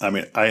 I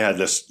mean, I had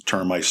this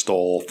term I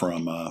stole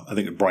from, I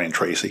think Brian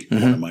Tracy,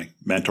 one of my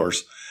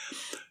mentors.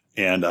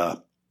 And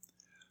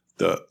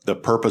the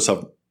purpose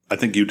of, I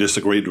think you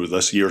disagreed with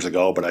this years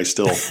ago, but I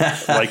still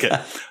like it.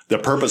 The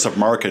purpose of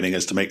marketing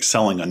is to make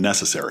selling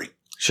unnecessary.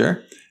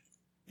 Sure.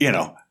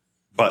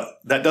 But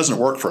that doesn't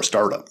work for a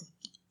startup.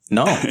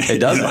 No, it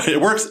doesn't.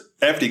 It works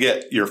after you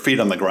get your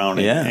feet on the ground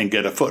and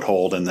get a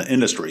foothold in the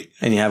industry.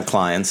 And you have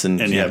clients. And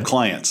you have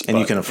clients. And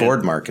you can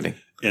afford marketing.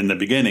 In the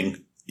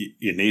beginning,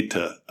 you need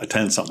to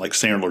attend something like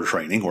Sandler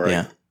training where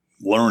I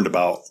learned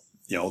about,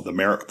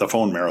 the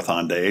phone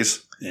marathon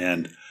days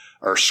and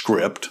our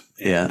script.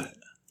 And,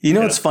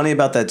 what's funny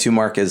about that too,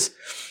 Mark, is,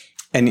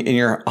 and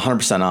you're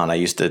 100% on, I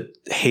used to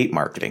hate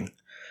marketing.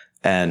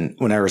 And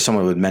whenever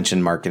someone would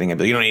mention marketing, I'd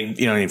be like,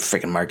 you don't need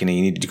freaking marketing.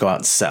 You need to go out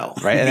and sell.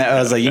 Right. And I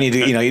was like, you need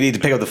to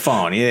pick up the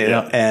phone.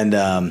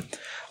 And,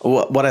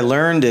 what I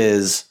learned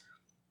is,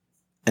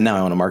 and now I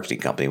own a marketing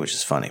company, which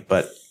is funny,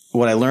 but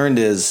what I learned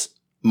is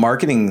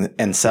marketing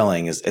and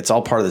selling it's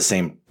all part of the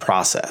same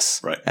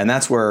process. Right. And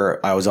that's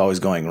where I was always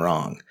going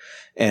wrong.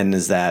 And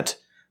is that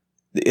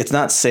it's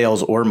not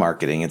sales or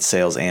marketing, it's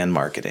sales and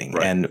marketing.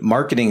 Right. And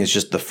marketing is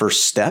just the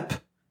first step.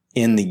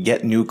 in the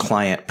get new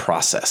client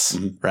process,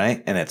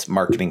 right? And it's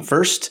marketing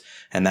first.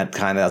 And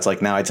that's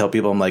like, now I tell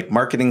people, I'm like,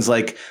 marketing's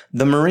like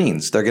the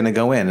Marines. They're going to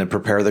go in and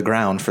prepare the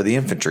ground for the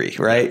infantry,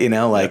 right?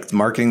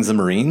 Marketing's the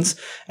Marines,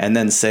 and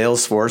then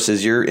Salesforce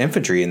is your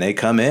infantry, and they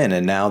come in.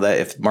 And now that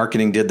if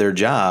marketing did their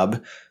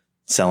job,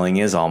 selling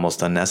is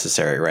almost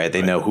unnecessary, right?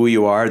 They know who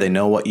you are. They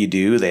know what you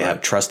do. They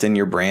have trust in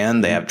your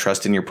brand. They have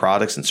trust in your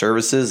products and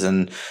services.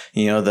 And,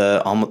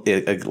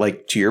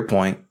 like to your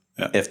point,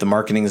 if the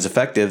marketing is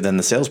effective, then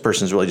the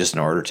salesperson is really just an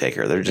order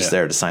taker. They're just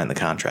there to sign the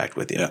contract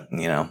with you,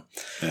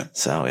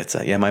 So it's,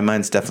 my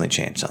mind's definitely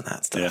changed on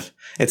that stuff.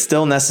 Yeah. It's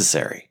still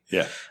necessary.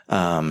 Yeah.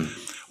 Well,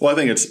 I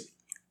think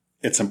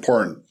it's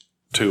important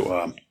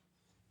to,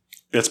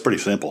 it's pretty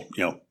simple,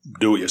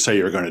 do what you say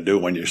you're going to do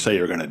when you say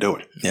you're going to do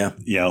it.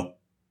 Yeah.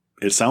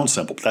 It sounds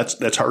simple, but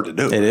that's hard to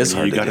do. It is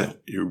hard to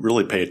do. You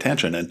really pay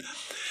attention. And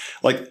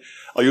like,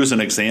 I'll use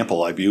an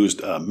example I've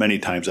used many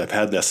times. I've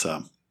had this,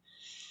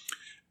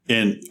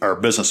 in our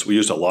business, we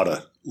used a lot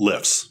of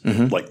lifts,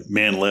 like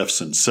man lifts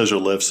and scissor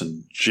lifts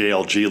and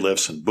JLG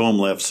lifts and boom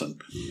lifts and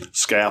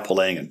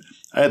scaffolding. And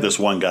I had this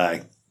one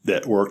guy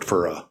that worked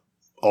for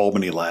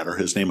Albany Ladder.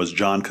 His name was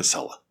John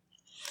Casella.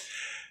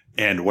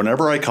 And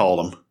whenever I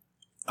called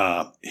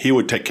him, he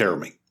would take care of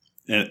me.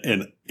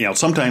 And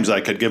sometimes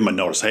I could give him a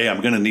notice, hey,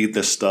 I'm going to need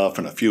this stuff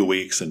in a few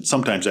weeks. And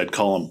sometimes I'd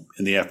call him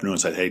in the afternoon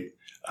and say, hey,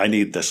 I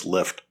need this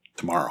lift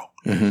tomorrow.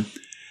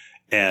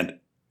 And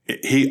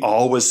he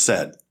always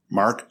said,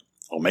 Mark,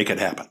 I'll make it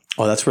happen.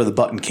 Oh, that's where the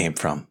button came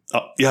from.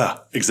 Yeah,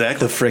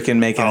 exactly. The frickin'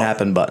 make it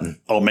happen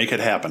button. I'll make it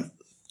happen.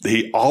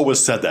 He always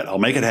said that. I'll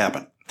make it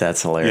happen.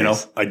 That's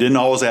hilarious. I didn't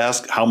always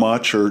ask how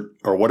much or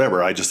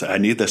whatever. I just said, I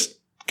need this.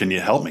 Can you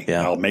help me?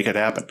 Yeah. I'll make it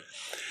happen.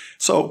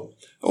 So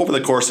over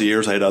the course of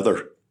years, I had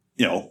other,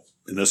 in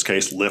this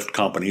case, lift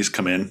companies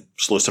come in,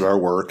 solicit our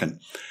work. And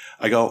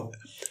I go,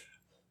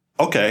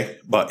 okay,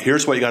 but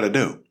here's what you got to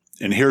do.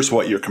 And here's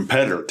what your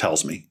competitor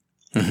tells me.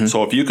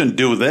 So if you can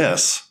do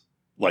this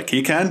like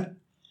he can,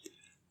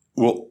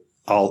 well,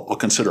 I'll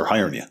consider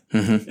hiring you.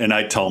 And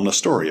I tell him the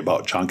story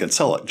about John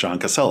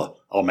Casella.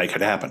 I'll make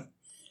it happen.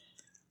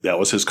 That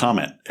was his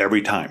comment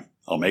every time.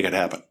 I'll make it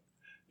happen.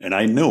 And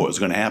I knew it was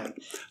going to happen.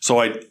 So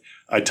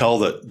I tell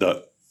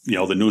the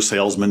new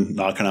salesman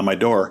knocking on my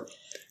door,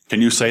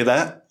 can you say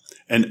that?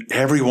 And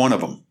every one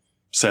of them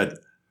said,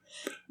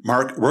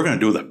 Mark, we're going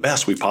to do the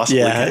best we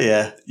possibly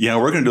can. Yeah.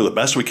 We're going to do the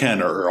best we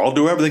can, or I'll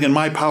do everything in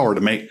my power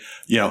to make,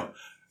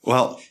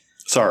 well,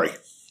 sorry.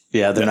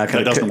 Yeah, they're not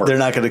going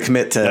to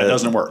commit to that.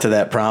 Doesn't work to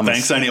that promise.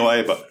 Thanks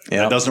anyway, but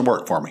that doesn't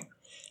work for me.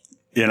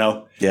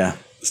 Yeah.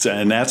 So,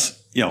 and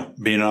that's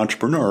being an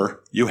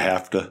entrepreneur, you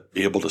have to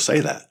be able to say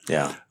that.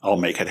 Yeah, I'll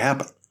make it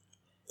happen.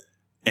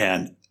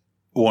 And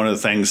one of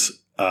the things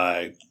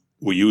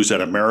we used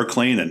at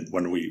Americlean, and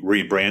when we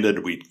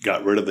rebranded, we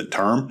got rid of the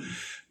term,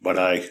 but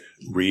I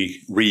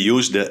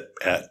reused it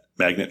at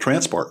Magnet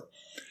Transport,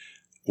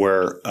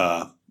 where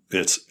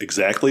it's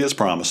exactly as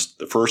promised,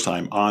 the first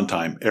time, on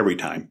time, every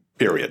time.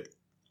 Period.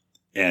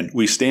 And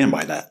we stand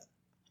by that.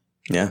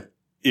 Yeah.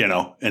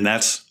 And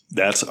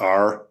that's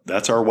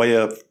our way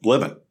of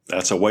living.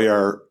 That's the way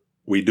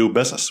we do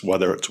business,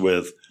 whether it's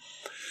with,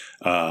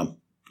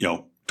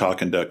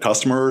 talking to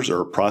customers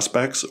or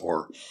prospects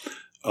or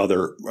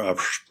other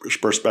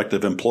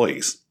prospective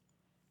employees.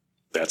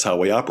 That's how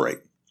we operate.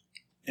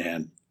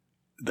 And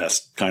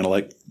that's kind of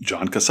like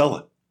John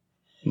Casella.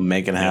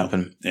 Make it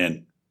happen.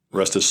 And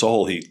rest his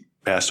soul, he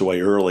passed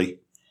away early.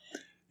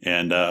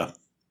 And,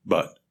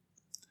 but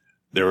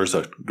there was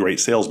a great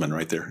salesman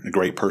right there, a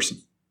great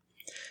person.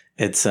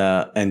 It's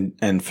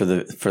and for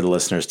the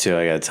listeners too,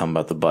 I got to tell them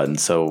about the button.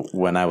 So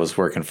when I was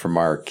working for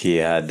Mark, he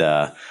had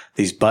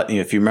these buttons.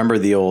 If you remember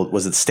the old,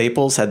 was it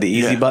Staples had the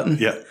easy button?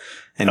 Yeah,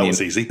 and that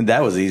was easy.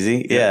 That was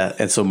easy. Yeah.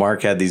 And so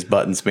Mark had these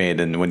buttons made,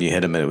 and when you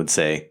hit them, it would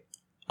say,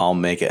 "I'll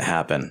make it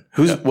happen."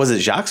 Was it?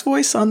 Jacques'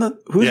 voice on the?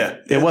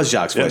 It was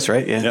Jacques' voice,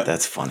 right? Yeah,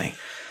 that's funny.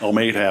 I'll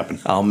make it happen.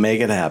 I'll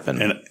make it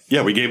happen. And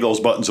we gave those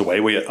buttons away.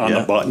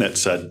 The button it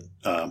said.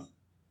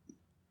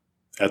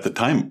 At the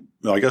time,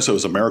 I guess it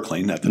was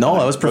Americlean at the time.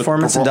 No, it was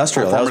Performance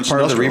Industrial. That was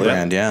part of the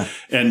rebrand, yeah.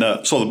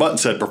 And so the button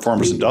said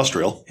Performance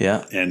Industrial.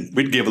 Yeah. And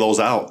we'd give those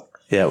out.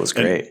 Yeah, it was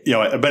great. And,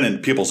 I've been in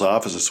people's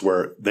offices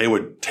where they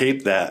would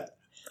tape that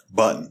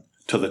button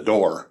to the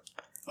door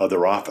of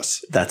their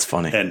office. That's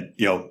funny. And,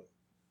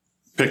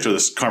 picture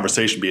this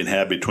conversation being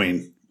had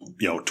between,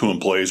 two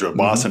employees, or a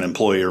boss and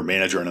employee, or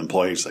manager and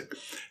employee. It's like,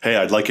 hey,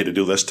 I'd like you to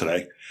do this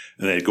today.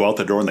 And they'd go out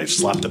the door and they'd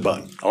slap the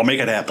button. I'll make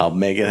it happen. I'll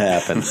make it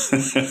happen.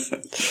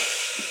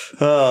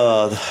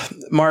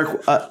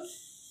 Mark, I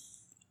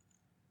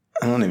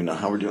don't even know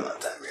how we're doing on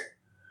time here.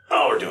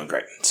 Oh, we're doing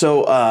great.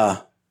 So,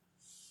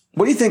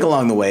 what do you think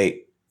along the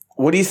way?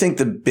 What do you think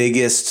the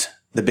biggest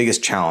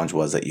challenge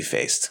was that you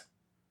faced?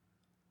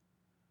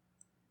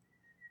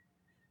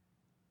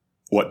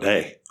 What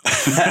day?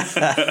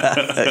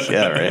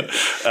 Yeah, right.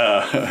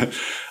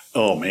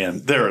 Oh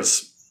man,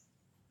 there's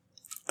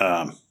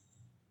the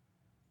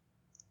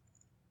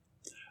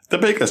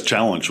biggest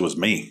challenge was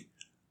me.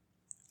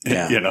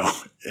 Yeah.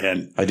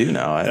 And I do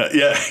know.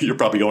 yeah, you're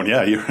probably going,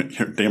 yeah, you're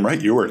damn right.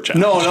 You were a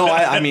challenge. No,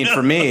 I mean,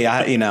 for me,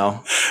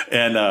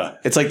 and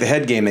it's like the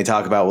head game they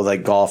talk about with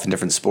like golf and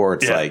different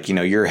sports. Yeah. Like,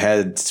 your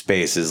head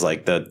space is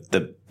like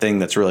the thing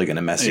that's really going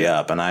to mess you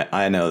up. And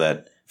I know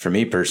that for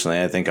me personally,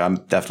 I think I'm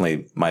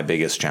definitely my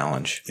biggest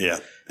challenge. Yeah.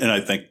 And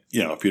I think,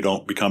 if you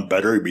don't become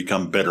better, you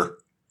become bitter.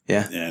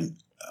 Yeah. And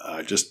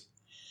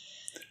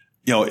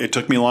it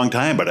took me a long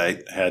time, but I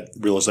had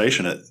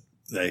realization that,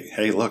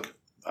 hey, look,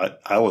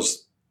 I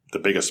was the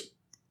biggest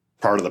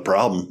part of the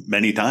problem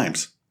many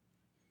times.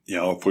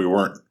 If we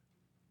weren't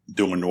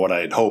doing what I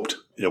had hoped,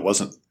 it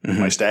wasn't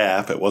my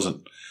staff, it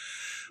wasn't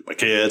my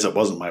kids, it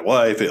wasn't my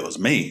wife, it was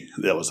me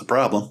that was the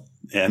problem.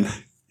 And,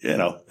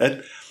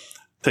 it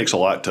takes a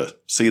lot to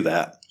see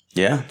that.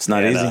 Yeah, it's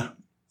not easy.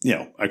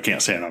 I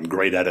can't say I'm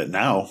great at it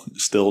now.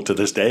 Still to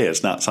this day,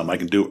 it's not something I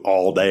can do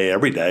all day,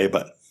 every day,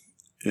 but,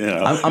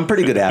 I'm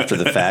pretty good after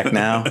the fact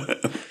now.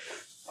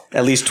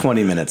 At least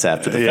 20 minutes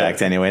after the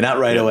fact anyway. Not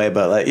right away,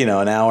 but like,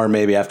 an hour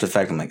maybe after the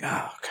fact. I'm like,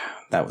 oh,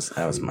 God, that was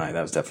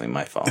definitely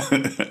my fault.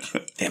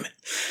 Damn it.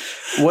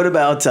 What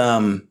about,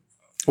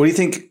 what do you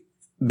think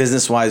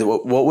business-wise,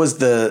 what was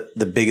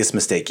the biggest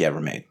mistake you ever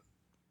made?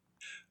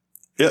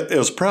 It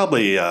was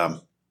probably, I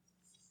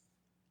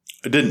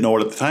didn't know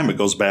it at the time. It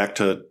goes back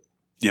to,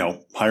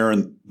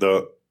 hiring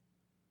the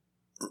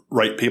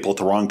right people at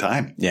the wrong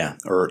time. Yeah.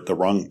 Or the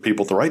wrong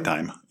people at the right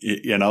time,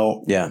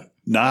 Yeah.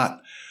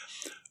 Not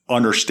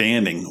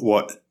understanding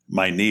what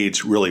my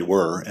needs really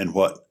were and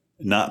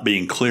not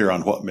being clear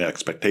on what my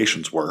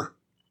expectations were.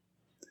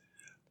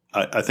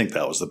 I think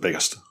that was the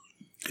biggest.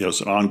 It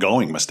was an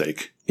ongoing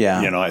mistake. Yeah.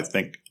 I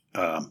think,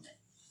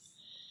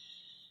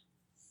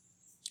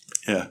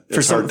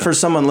 For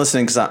someone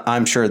listening, because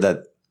I'm sure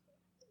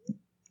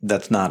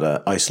that's not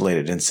an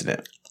isolated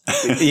incident.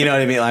 You know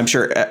what I mean? I'm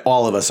sure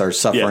all of us are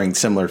suffering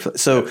similar.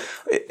 So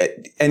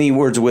any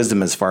words of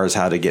wisdom as far as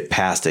how to get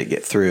past it,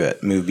 get through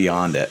it, move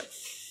beyond it?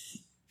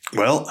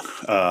 Well,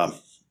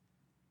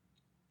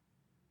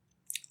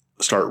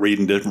 start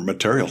reading different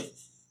material,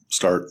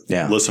 start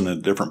listening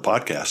to different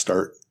podcasts,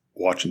 start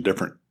watching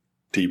different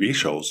TV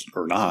shows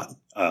or not.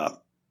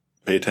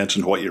 Pay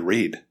attention to what you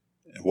read,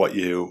 what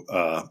you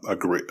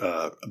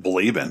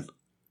believe in,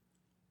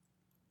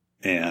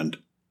 and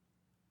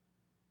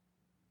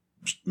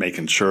just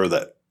making sure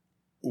that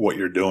what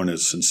you're doing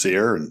is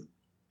sincere and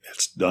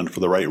it's done for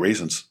the right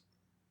reasons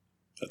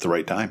at the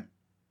right time.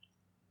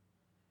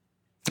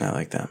 I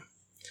like that.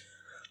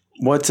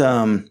 What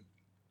are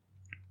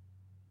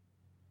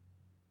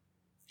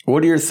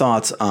your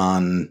thoughts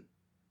on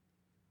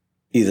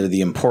either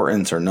the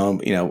importance or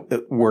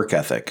work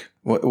ethic?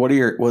 What are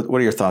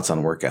your thoughts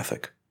on work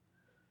ethic?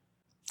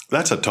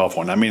 That's a tough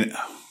one. I mean,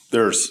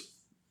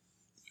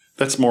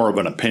 that's more of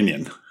an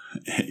opinion.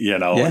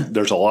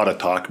 There's a lot of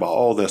talk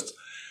about this.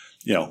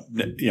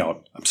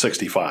 I'm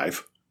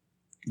 65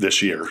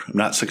 this year. I'm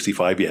not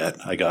 65 yet.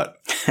 I got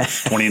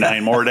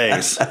 29 more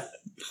days.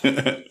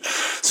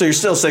 So you're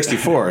still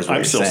 64, is what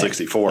I'm still saying.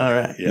 64. All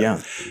right.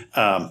 Yeah.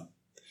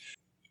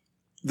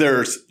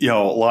 There's, a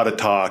lot of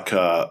talk,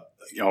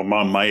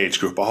 among my age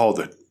group,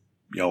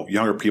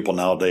 younger people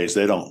nowadays,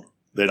 they don't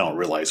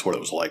realize what it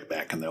was like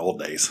back in the old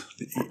days.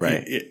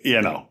 Right.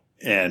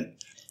 And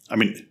I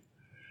mean,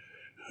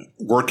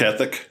 work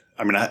ethic.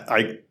 I mean,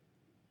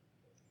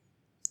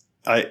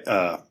 I've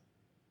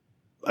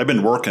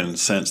been working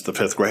since the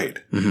 5th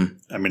grade.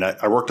 Mm-hmm. I mean,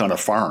 I worked on a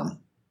farm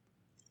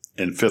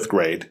in 5th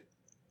grade.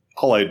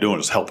 All I was doing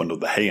was helping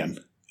with the haying,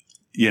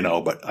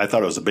 but I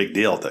thought it was a big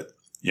deal that,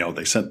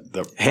 they sent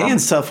the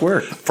haying's tough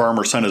work.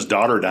 Farmer sent his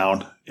daughter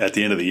down at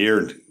the end of the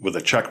year with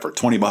a check for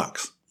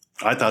 $20.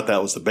 I thought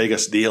that was the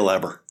biggest deal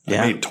ever.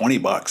 Yeah. I made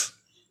 $20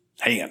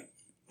 haying,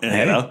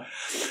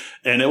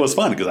 And it was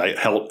fun because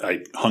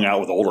I hung out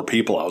with older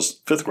people. I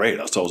was 5th grade,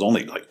 so I was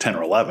only like 10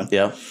 or 11.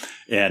 Yeah.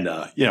 And,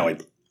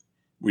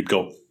 we'd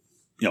go,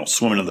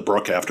 swimming in the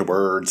brook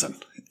afterwards and,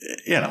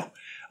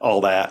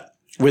 all that.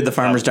 With the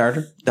farmer's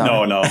daughter?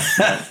 No.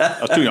 I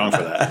was too young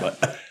for that.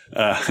 But,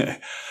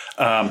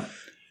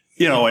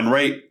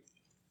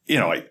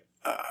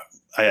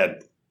 I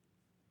had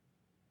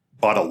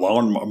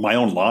bought my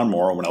own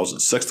lawnmower when I was in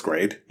 6th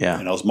grade. Yeah.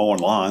 And I was mowing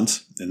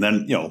lawns and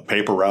then,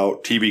 paper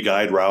route, TV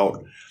guide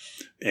route.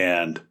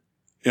 And,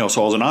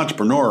 so I was an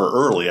entrepreneur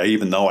early,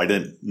 even though I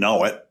didn't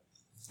know it.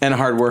 And a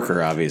hard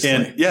worker, obviously.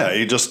 And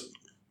you just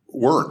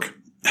work,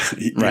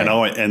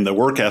 right. And the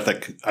work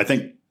ethic, I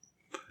think,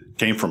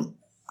 came from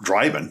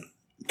driving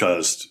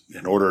because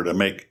in order to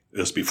make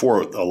this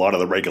before a lot of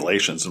the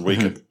regulations and we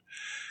could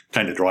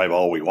kind of drive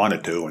all we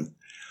wanted to. And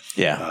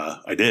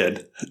I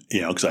did,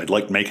 because I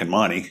liked making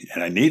money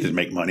and I needed to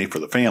make money for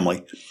the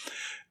family.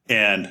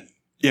 And,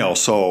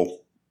 so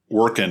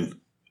working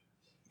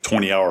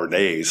 20-hour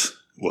days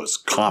was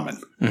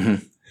common,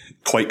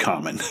 quite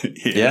common.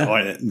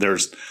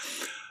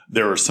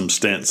 There were some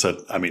stints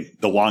that,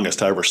 the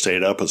longest I ever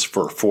stayed up was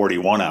for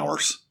 41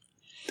 hours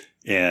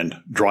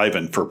and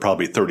driving for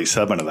probably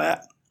 37 of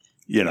that,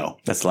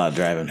 That's a lot of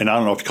driving. And I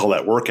don't know if you call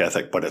that work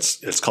ethic, but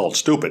it's called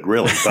stupid,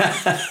 really. But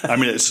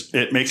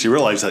it makes you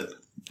realize that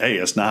hey,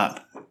 it's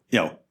not,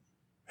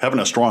 having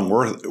a strong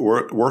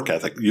work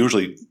ethic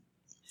usually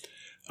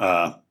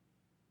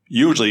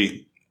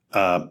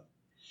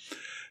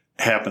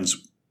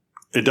happens.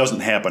 It doesn't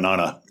happen on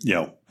a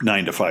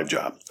 9-to-5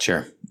 job.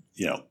 Sure.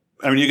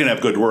 I mean, you can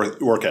have good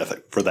work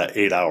ethic for that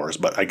 8 hours,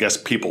 but I guess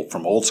people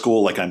from old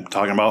school, like I'm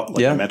talking about,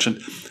 like I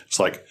mentioned, it's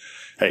like,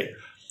 hey,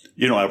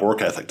 you don't have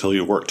work ethic till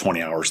you work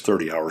 20 hours,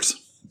 30 hours,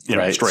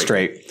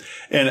 straight.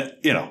 And,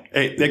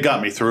 hey, they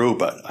got me through,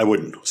 but I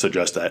wouldn't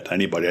suggest that to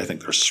anybody. I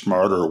think there's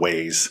smarter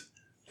ways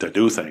to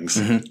do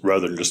things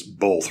rather than just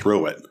bowl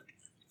through it,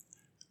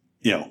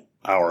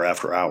 hour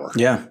after hour.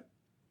 Yeah.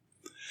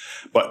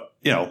 But,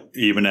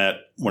 even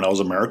when I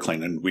was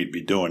Americlean and we'd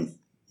be doing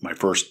my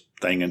first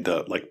thing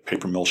into like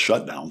paper mill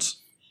shutdowns,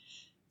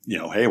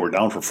 hey, we're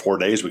down for 4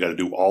 days. We got to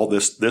do all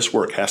this. This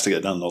work has to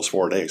get done in those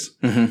 4 days.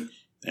 Mm-hmm.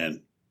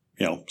 And,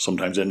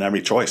 sometimes I didn't have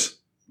any choice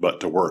but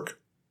to work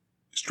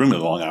extremely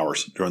long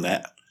hours during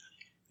that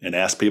and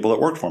ask people that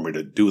worked for me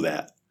to do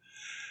that.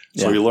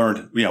 So we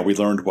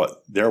learned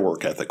what their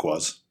work ethic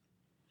was.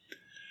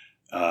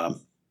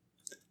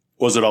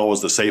 Was it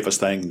always the safest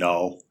thing?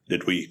 No.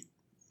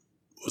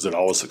 Was it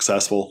always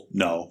successful?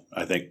 No.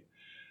 I think,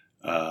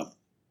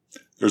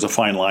 there's a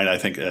fine line, I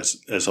think,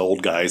 as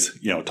old guys,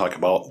 talk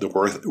about the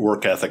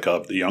work ethic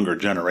of the younger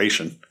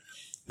generation.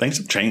 Things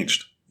have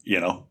changed,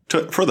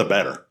 for the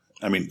better.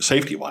 I mean,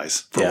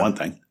 safety-wise, for one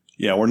thing.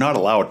 We're not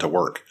allowed to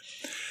work.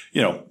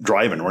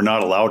 Driving, we're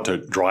not allowed to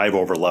drive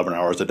over 11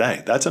 hours a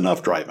day. That's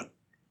enough driving.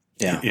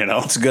 Yeah.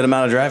 It's a good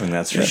amount of driving,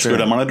 that's for sure. It's a good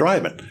amount of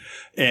driving.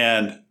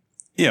 And,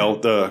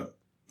 the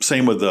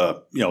same with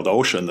the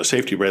ocean, the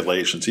safety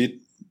regulations,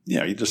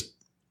 it's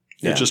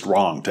just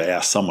wrong to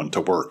ask someone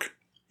to work,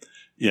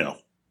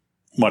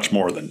 much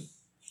more than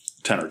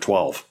 10 or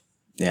 12.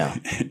 Yeah.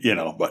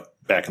 But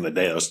back in the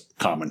day, that was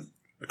common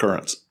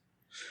occurrence.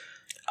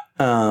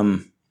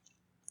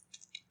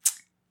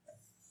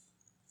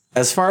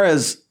 As far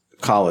as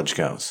college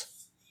goes,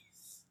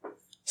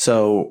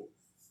 so,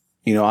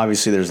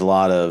 obviously there's a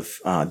lot of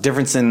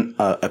difference in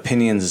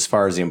opinions as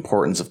far as the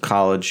importance of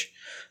college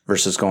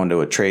versus going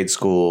to a trade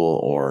school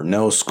or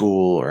no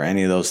school or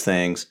any of those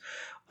things.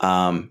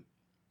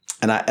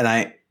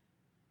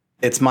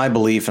 It's my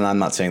belief, and I'm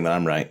not saying that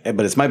I'm right,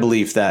 but it's my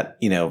belief that,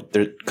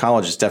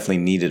 college is definitely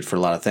needed for a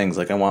lot of things.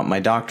 Like I want my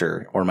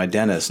doctor or my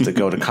dentist to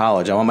go to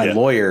college. I want my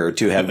lawyer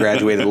to have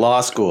graduated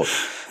law school.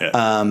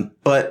 Yeah.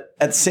 But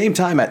at the same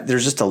time,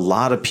 there's just a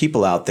lot of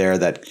people out there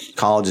that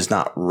college is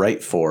not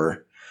right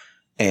for,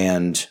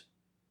 and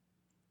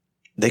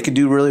they could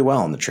do really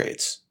well in the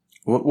trades.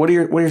 What are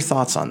your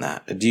thoughts on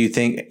that? Do you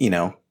think,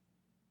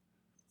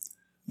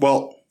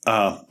 Well,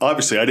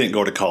 obviously I didn't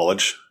go to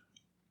college.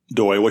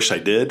 Do I wish I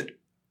did?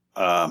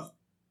 A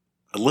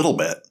little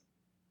bit.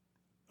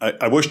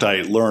 I wished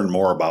I learned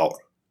more about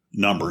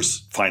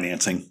numbers,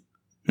 financing,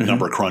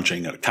 number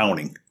crunching, and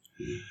accounting.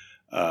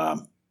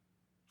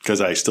 Because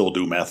I still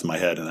do math in my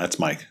head, and that's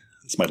my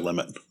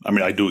limit. I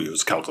mean, I do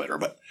use a calculator,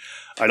 but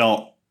I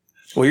don't.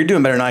 Well, you're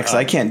doing better than I, because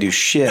I can't do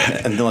shit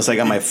unless I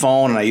got my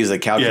phone and I use a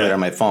calculator on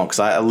my phone, because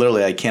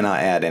I cannot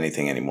add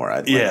anything anymore.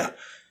 I'm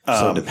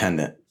so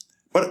dependent.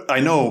 But I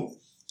know,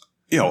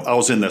 I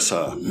was in this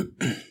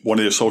one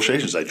of the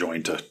associations I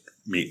joined to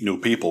meet new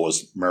people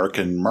was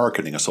American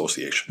Marketing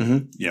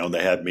Association. Mm-hmm.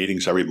 They had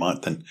meetings every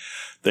month, and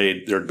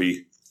there'd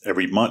be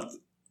every month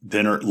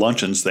dinner,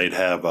 luncheons. They'd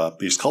have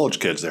these college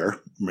kids there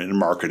in a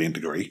marketing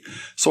degree.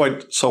 So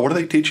what do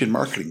they teach in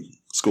marketing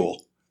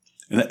school?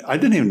 And I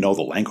didn't even know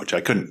the language.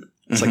 I couldn't.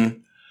 It's like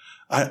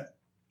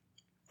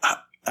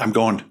I'm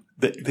going.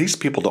 These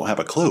people don't have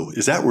a clue.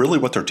 Is that really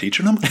what they're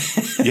teaching them?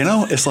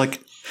 It's like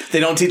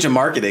they don't teach them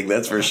marketing.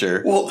 That's for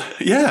sure. Well,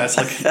 yeah,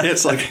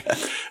 it's like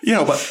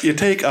but you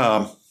take.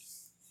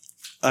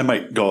 I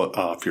might go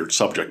off your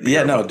subject.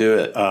 Yeah, no, do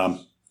it.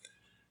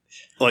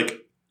 Like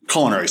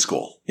culinary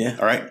school. Yeah.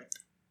 All right.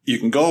 You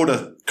can go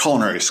to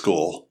culinary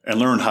school and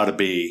learn how to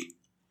be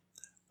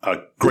a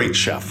great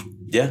chef.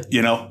 Yeah.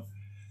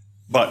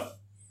 But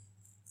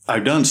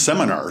I've done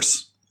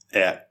seminars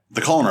at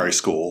the culinary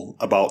school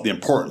about the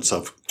importance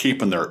of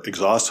keeping their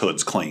exhaust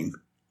hoods clean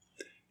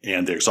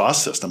and the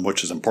exhaust system,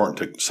 which is important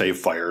to save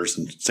fires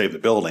and save the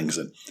buildings.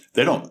 And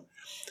they don't.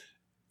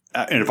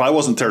 And if I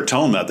wasn't there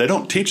telling them that, they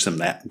don't teach them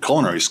that in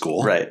culinary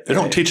school. Right. They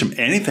don't teach them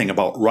anything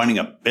about running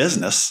a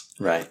business.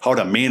 Right. How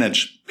to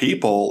manage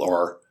people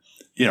or,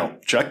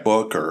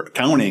 checkbook or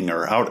accounting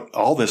or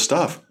all this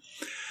stuff.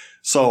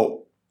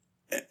 So,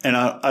 and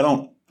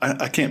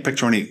I can't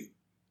picture any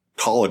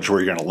college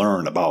where you're going to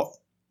learn about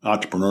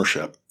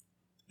entrepreneurship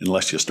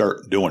unless you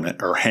start doing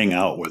it or hang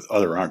out with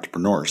other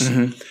entrepreneurs.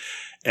 Mm-hmm.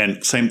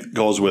 And same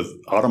goes with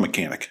auto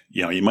mechanic.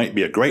 You might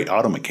be a great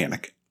auto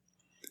mechanic.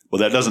 Well,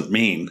 that doesn't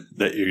mean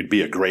that you'd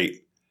be a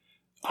great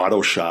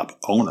auto shop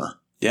owner.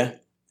 Yeah.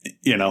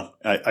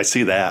 I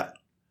see that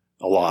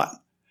a lot.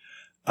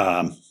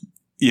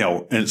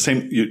 And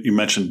same, you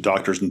mentioned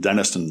doctors and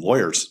dentists and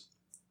lawyers.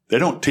 They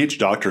don't teach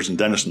doctors and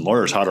dentists and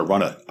lawyers how to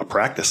run a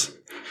practice.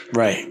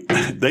 Right.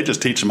 They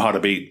just teach them how to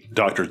be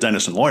doctors,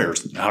 dentists, and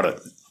lawyers, and how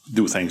to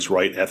do things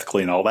right,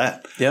 ethically, and all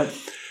that. Yep.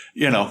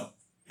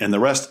 And the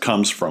rest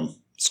comes from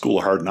School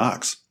of Hard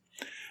Knocks.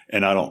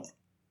 And I don't.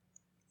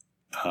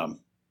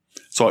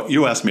 So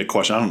you asked me a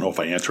question. I don't know if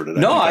I answered it.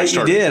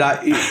 You did.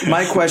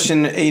 My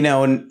question,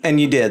 and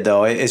you did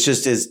though. It's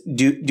just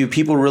do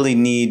people really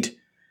need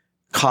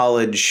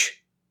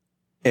college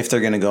if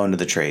they're going to go into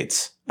the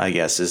trades? I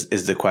guess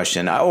is the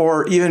question.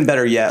 Or even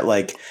better yet,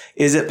 like,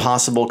 is it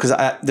possible? Because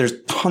there's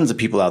tons of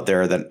people out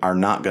there that are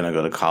not going to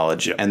go to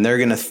college, and they're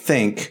going to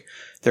think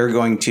they're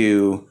going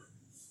to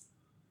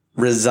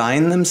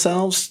resign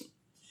themselves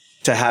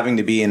to having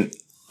to be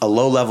a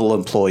low-level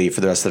employee for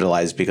the rest of their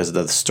lives because of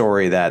the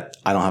story that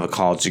I don't have a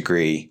college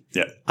degree.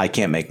 Yeah. I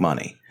can't make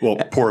money. Well,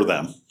 poor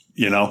them,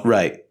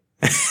 Right.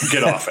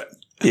 Get off it.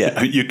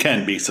 Yeah. You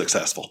can be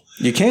successful.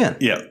 You can.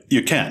 Yeah,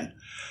 you can.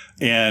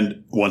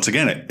 And once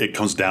again, it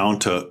comes down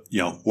to,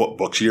 what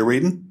books are you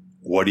reading?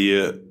 What are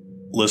you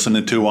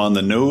listening to on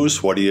the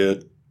news? What are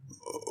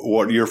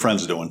your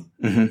friends doing?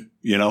 Mm-hmm.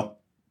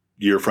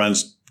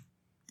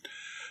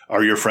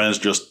 Are your friends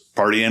just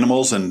party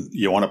animals and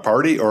you want to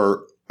party,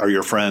 or are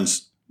your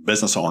friends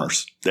business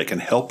owners that can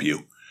help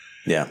you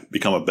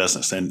become a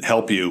business and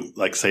help you?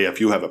 Like, say,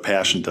 if you have a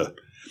passion to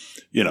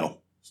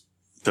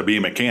be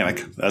a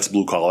mechanic, that's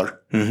blue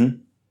collar. Mm-hmm.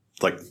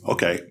 Like,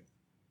 okay,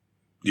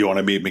 do you want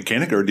to be a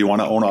mechanic or do you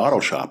want to own an auto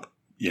shop?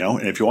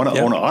 And if you want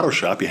to own an auto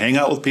shop, you hang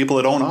out with people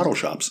that own auto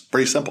shops.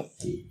 Pretty simple.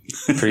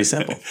 Pretty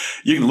simple.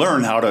 You can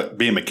learn how to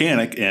be a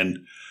mechanic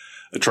in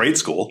a trade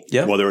school,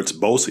 whether it's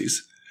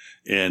BOCES.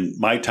 In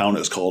my town,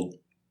 it's called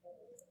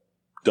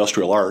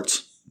Industrial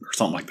Arts or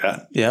something like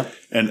that. Yeah.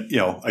 And,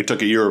 I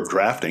took a year of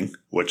drafting,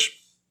 which,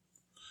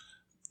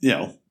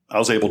 I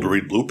was able to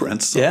read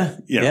blueprints.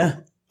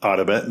 Out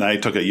of it. And I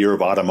took a year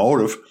of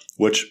automotive,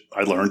 which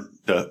I learned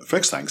to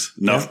fix things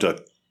enough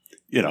to,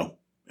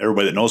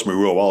 everybody that knows me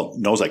real well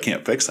knows I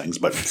can't fix things,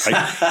 but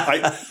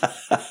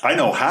I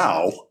know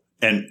how,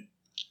 and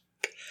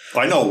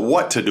I know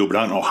what to do, but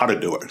I don't know how to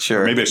do it.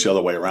 Sure. Or maybe it's the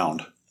other way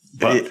around.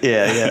 But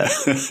yeah.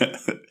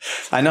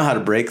 I know how to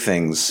break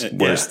things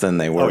worse than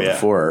they were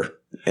before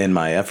in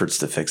my efforts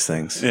to fix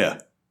things. Yeah.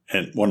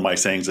 And one of my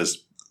sayings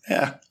is,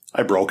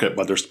 I broke it,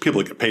 but there's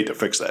people that get paid to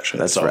fix that shit.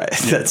 That's right.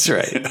 Yeah. That's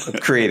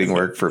right. Creating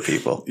work for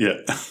people.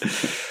 Yeah.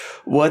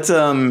 What,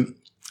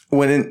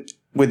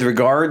 with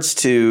regards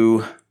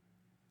to,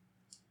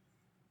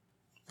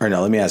 or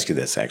no, let me ask you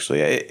this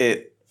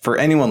actually. For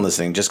anyone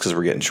listening, just because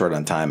we're getting short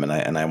on time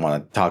and I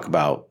want to talk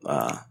about,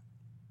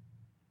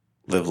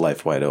 live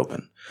life wide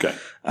open. Okay.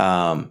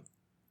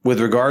 With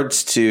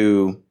regards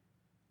to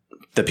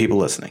the people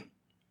listening,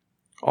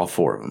 all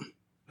 4 of them,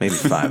 maybe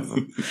 5 of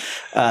them,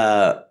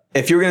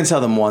 if you're going to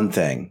tell them one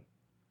thing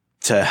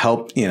to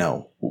help, we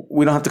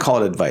don't have to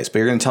call it advice, but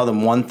you're going to tell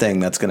them one thing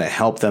that's going to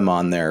help them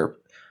on their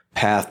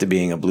path to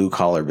being a blue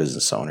collar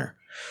business owner,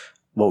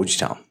 what would you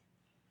tell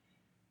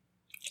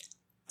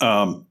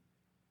them?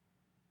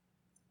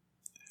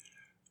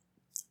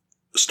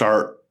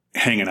 Start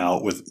hanging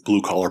out with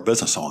blue collar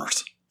business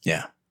owners.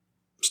 Yeah.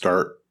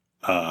 Start,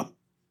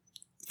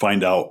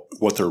 find out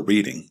what they're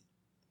reading,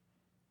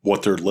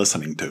 what they're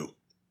listening to,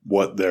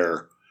 what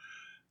they're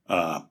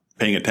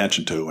paying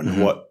attention to,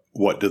 and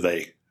what do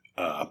they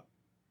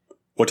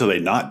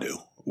not do?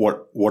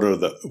 What are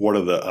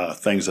the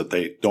things that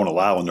they don't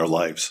allow in their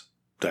lives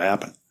to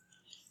happen?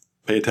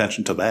 Pay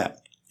attention to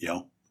that.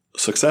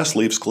 Success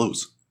leaves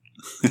clues.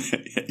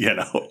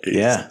 Yeah,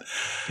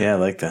 I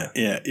like that.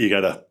 Yeah, you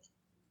gotta.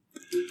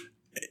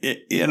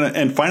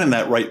 And finding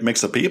that right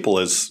mix of people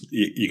is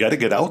you got to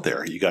get out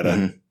there. You got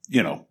to,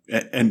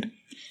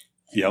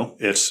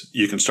 it's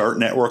you can start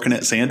networking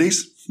at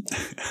Sandy's,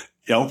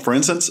 for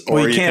instance. Or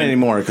well, you can't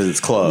anymore because it's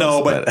closed.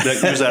 No, but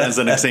use that as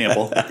an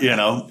example.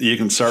 You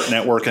can start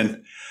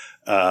networking.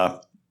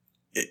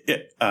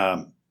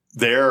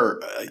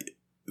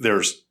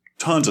 There's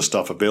tons of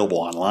stuff available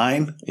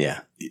online.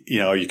 Yeah,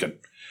 you can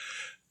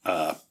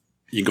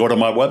go to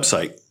my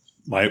website.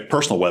 My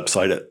personal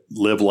website at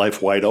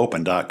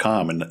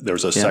livelifewideopen.com. And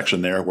there's a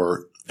section there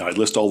where I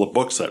list all the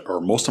books that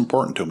are most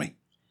important to me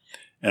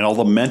and all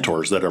the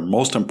mentors that are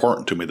most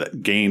important to me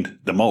that gained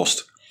the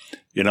most.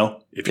 If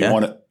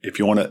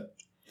you want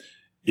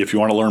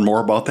to learn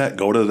more about that,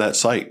 go to that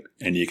site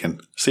and you can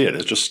see it.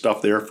 It's just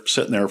stuff there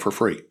sitting there for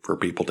free for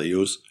people to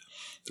use.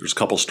 There's a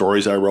couple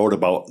stories I wrote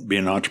about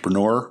being an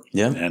entrepreneur.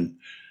 Yeah. And,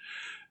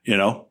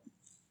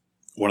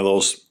 one of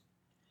those,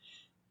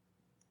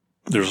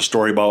 there's a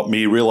story about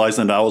me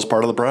realizing that I was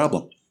part of the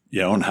problem,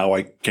 and how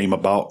I came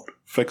about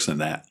fixing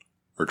that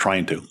or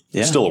trying to.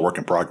 Yeah. It's still a work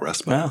in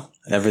progress. But, well,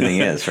 everything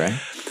is, right?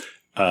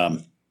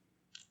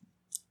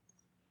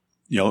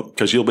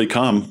 Because you'll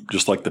become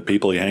just like the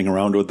people you hang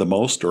around with the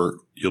most, or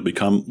you'll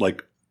become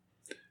like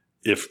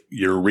if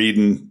you're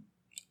reading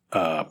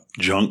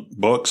junk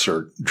books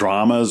or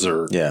dramas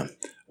or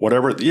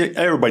whatever.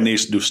 Everybody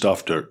needs to do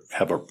stuff to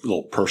have a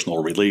little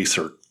personal release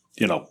or,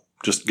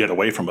 just get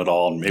away from it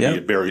all and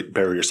maybe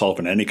bury yourself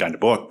in any kind of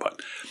book.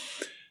 But,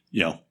 if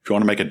you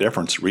want to make a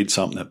difference, read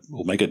something that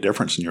will make a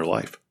difference in your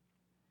life.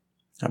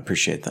 I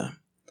appreciate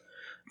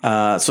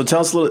that. So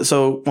tell us a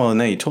little,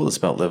 now you told us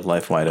about Live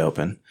Life Wide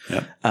Open.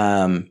 Yeah.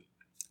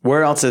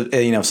 Where else,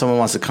 if someone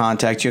wants to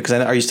contact you,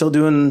 because are you still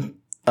doing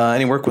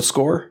any work with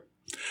Score?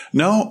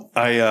 No,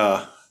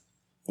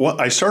 when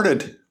I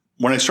started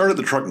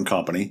the trucking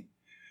company,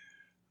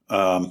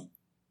 I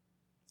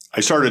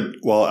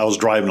was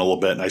driving a little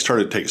bit, and I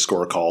started to take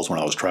Score calls when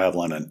I was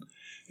traveling, and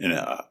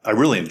I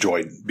really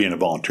enjoyed being a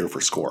volunteer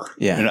for Score.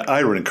 Yeah. And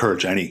I would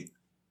encourage any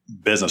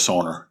business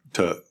owner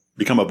to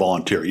become a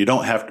volunteer. You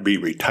don't have to be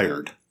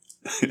retired.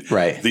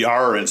 Right. The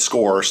R in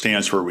Score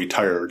stands for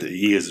retired. The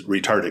E is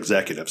retired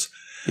executives.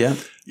 Yeah.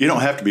 You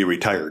don't have to be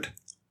retired.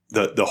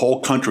 The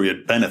whole country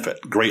would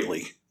benefit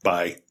greatly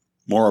by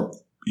more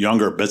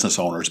younger business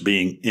owners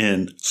being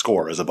in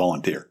Score as a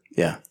volunteer.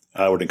 Yeah.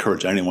 I would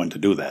encourage anyone to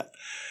do that.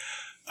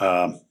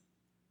 I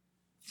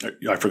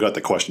forgot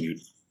the question.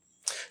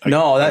 I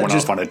went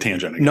off on a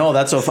tangent again. No,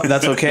 that's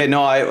okay.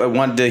 No, I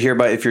wanted to hear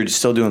about if you're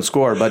still doing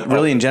Score, but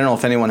really in general,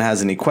 if anyone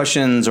has any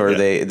questions or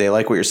they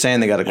like what you're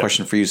saying, they got a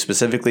question for you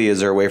specifically, is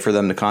there a way for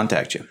them to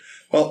contact you?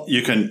 Well,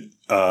 you can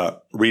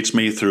reach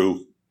me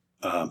through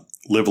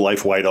Live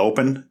Life Wide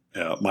Open.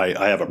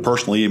 I have a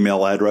personal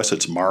email address.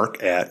 It's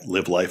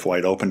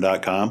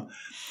mark@livelifewideopen.com.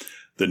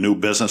 The new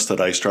business that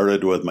I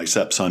started with my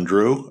stepson,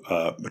 Drew,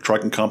 a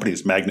trucking company,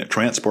 is Magnet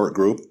Transport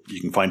Group.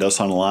 You can find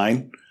us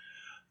online.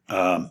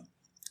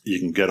 You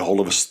can get a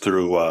hold of us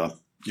through our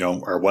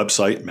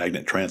website,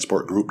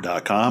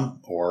 magnettransportgroup.com,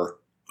 or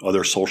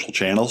other social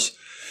channels.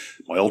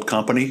 My old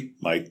company,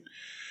 my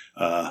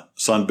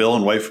son Bill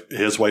and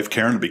his wife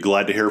Karen would be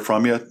glad to hear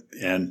from you.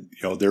 And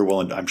they're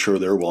willing. I'm sure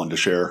they're willing to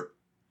share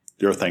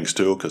their things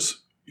too, because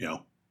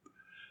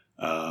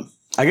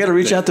I got to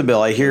reach out to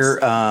Bill. I hear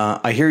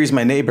he's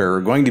my neighbor,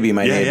 or going to be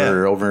my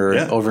neighbor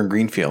over in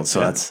Greenfield. So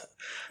that's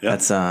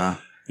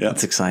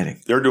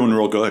exciting. They're doing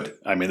real good.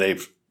 I mean,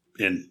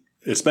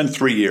 it's been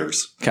 3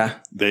 years. Okay.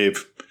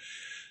 They've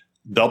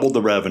doubled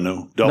the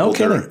revenue, doubled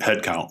their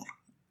headcount.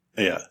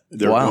 Yeah,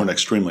 they're doing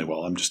extremely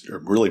well. I'm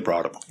really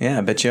proud of them. Yeah,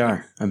 I bet you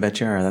are.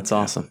 That's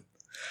awesome.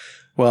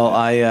 Well,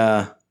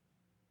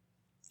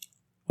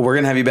 we're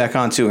going to have you back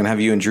on too, and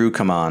have you and Drew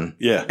come on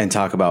and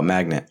talk about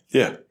Magnet.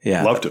 Yeah.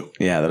 Love to.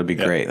 Yeah, that'll be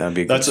great. That'll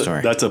be a good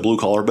story. That's a blue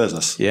collar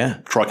business. Yeah.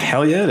 Trucking.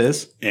 Hell yeah, it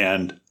is.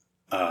 And,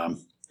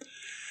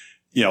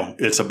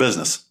 it's a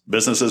business.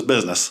 Business is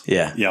business.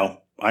 Yeah.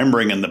 I'm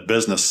bringing the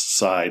business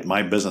side,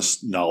 my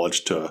business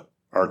knowledge to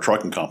our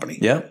trucking company.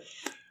 Yeah.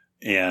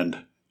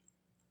 And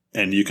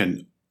you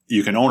can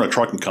own a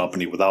trucking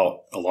company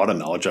without a lot of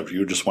knowledge. If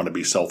you just want to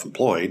be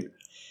self-employed,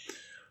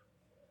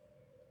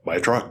 buy a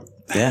truck.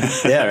 Yeah.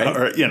 Yeah. Right.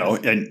 Or,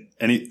 and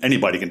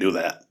anybody can do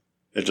that.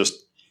 It's just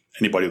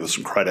anybody with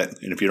some credit.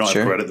 And if you don't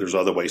have credit, there's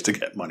other ways to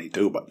get money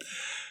too. But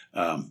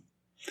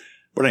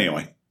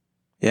anyway.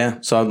 Yeah.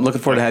 So I'm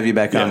looking forward to have you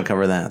back on and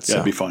cover that. So. Yeah,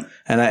 it'd be fun.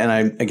 And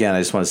I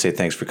just want to say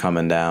thanks for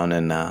coming down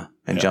and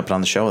jumping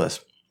on the show with us.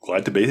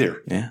 Glad to be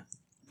here. Yeah.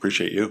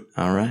 Appreciate you.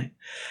 All right.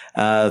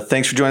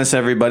 Thanks for joining us,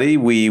 everybody.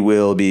 We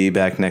will be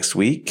back next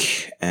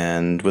week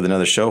and with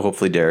another show.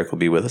 Hopefully Derek will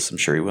be with us. I'm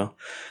sure he will.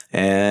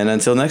 And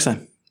until next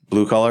time,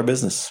 blue collar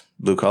business,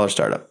 blue collar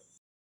startup.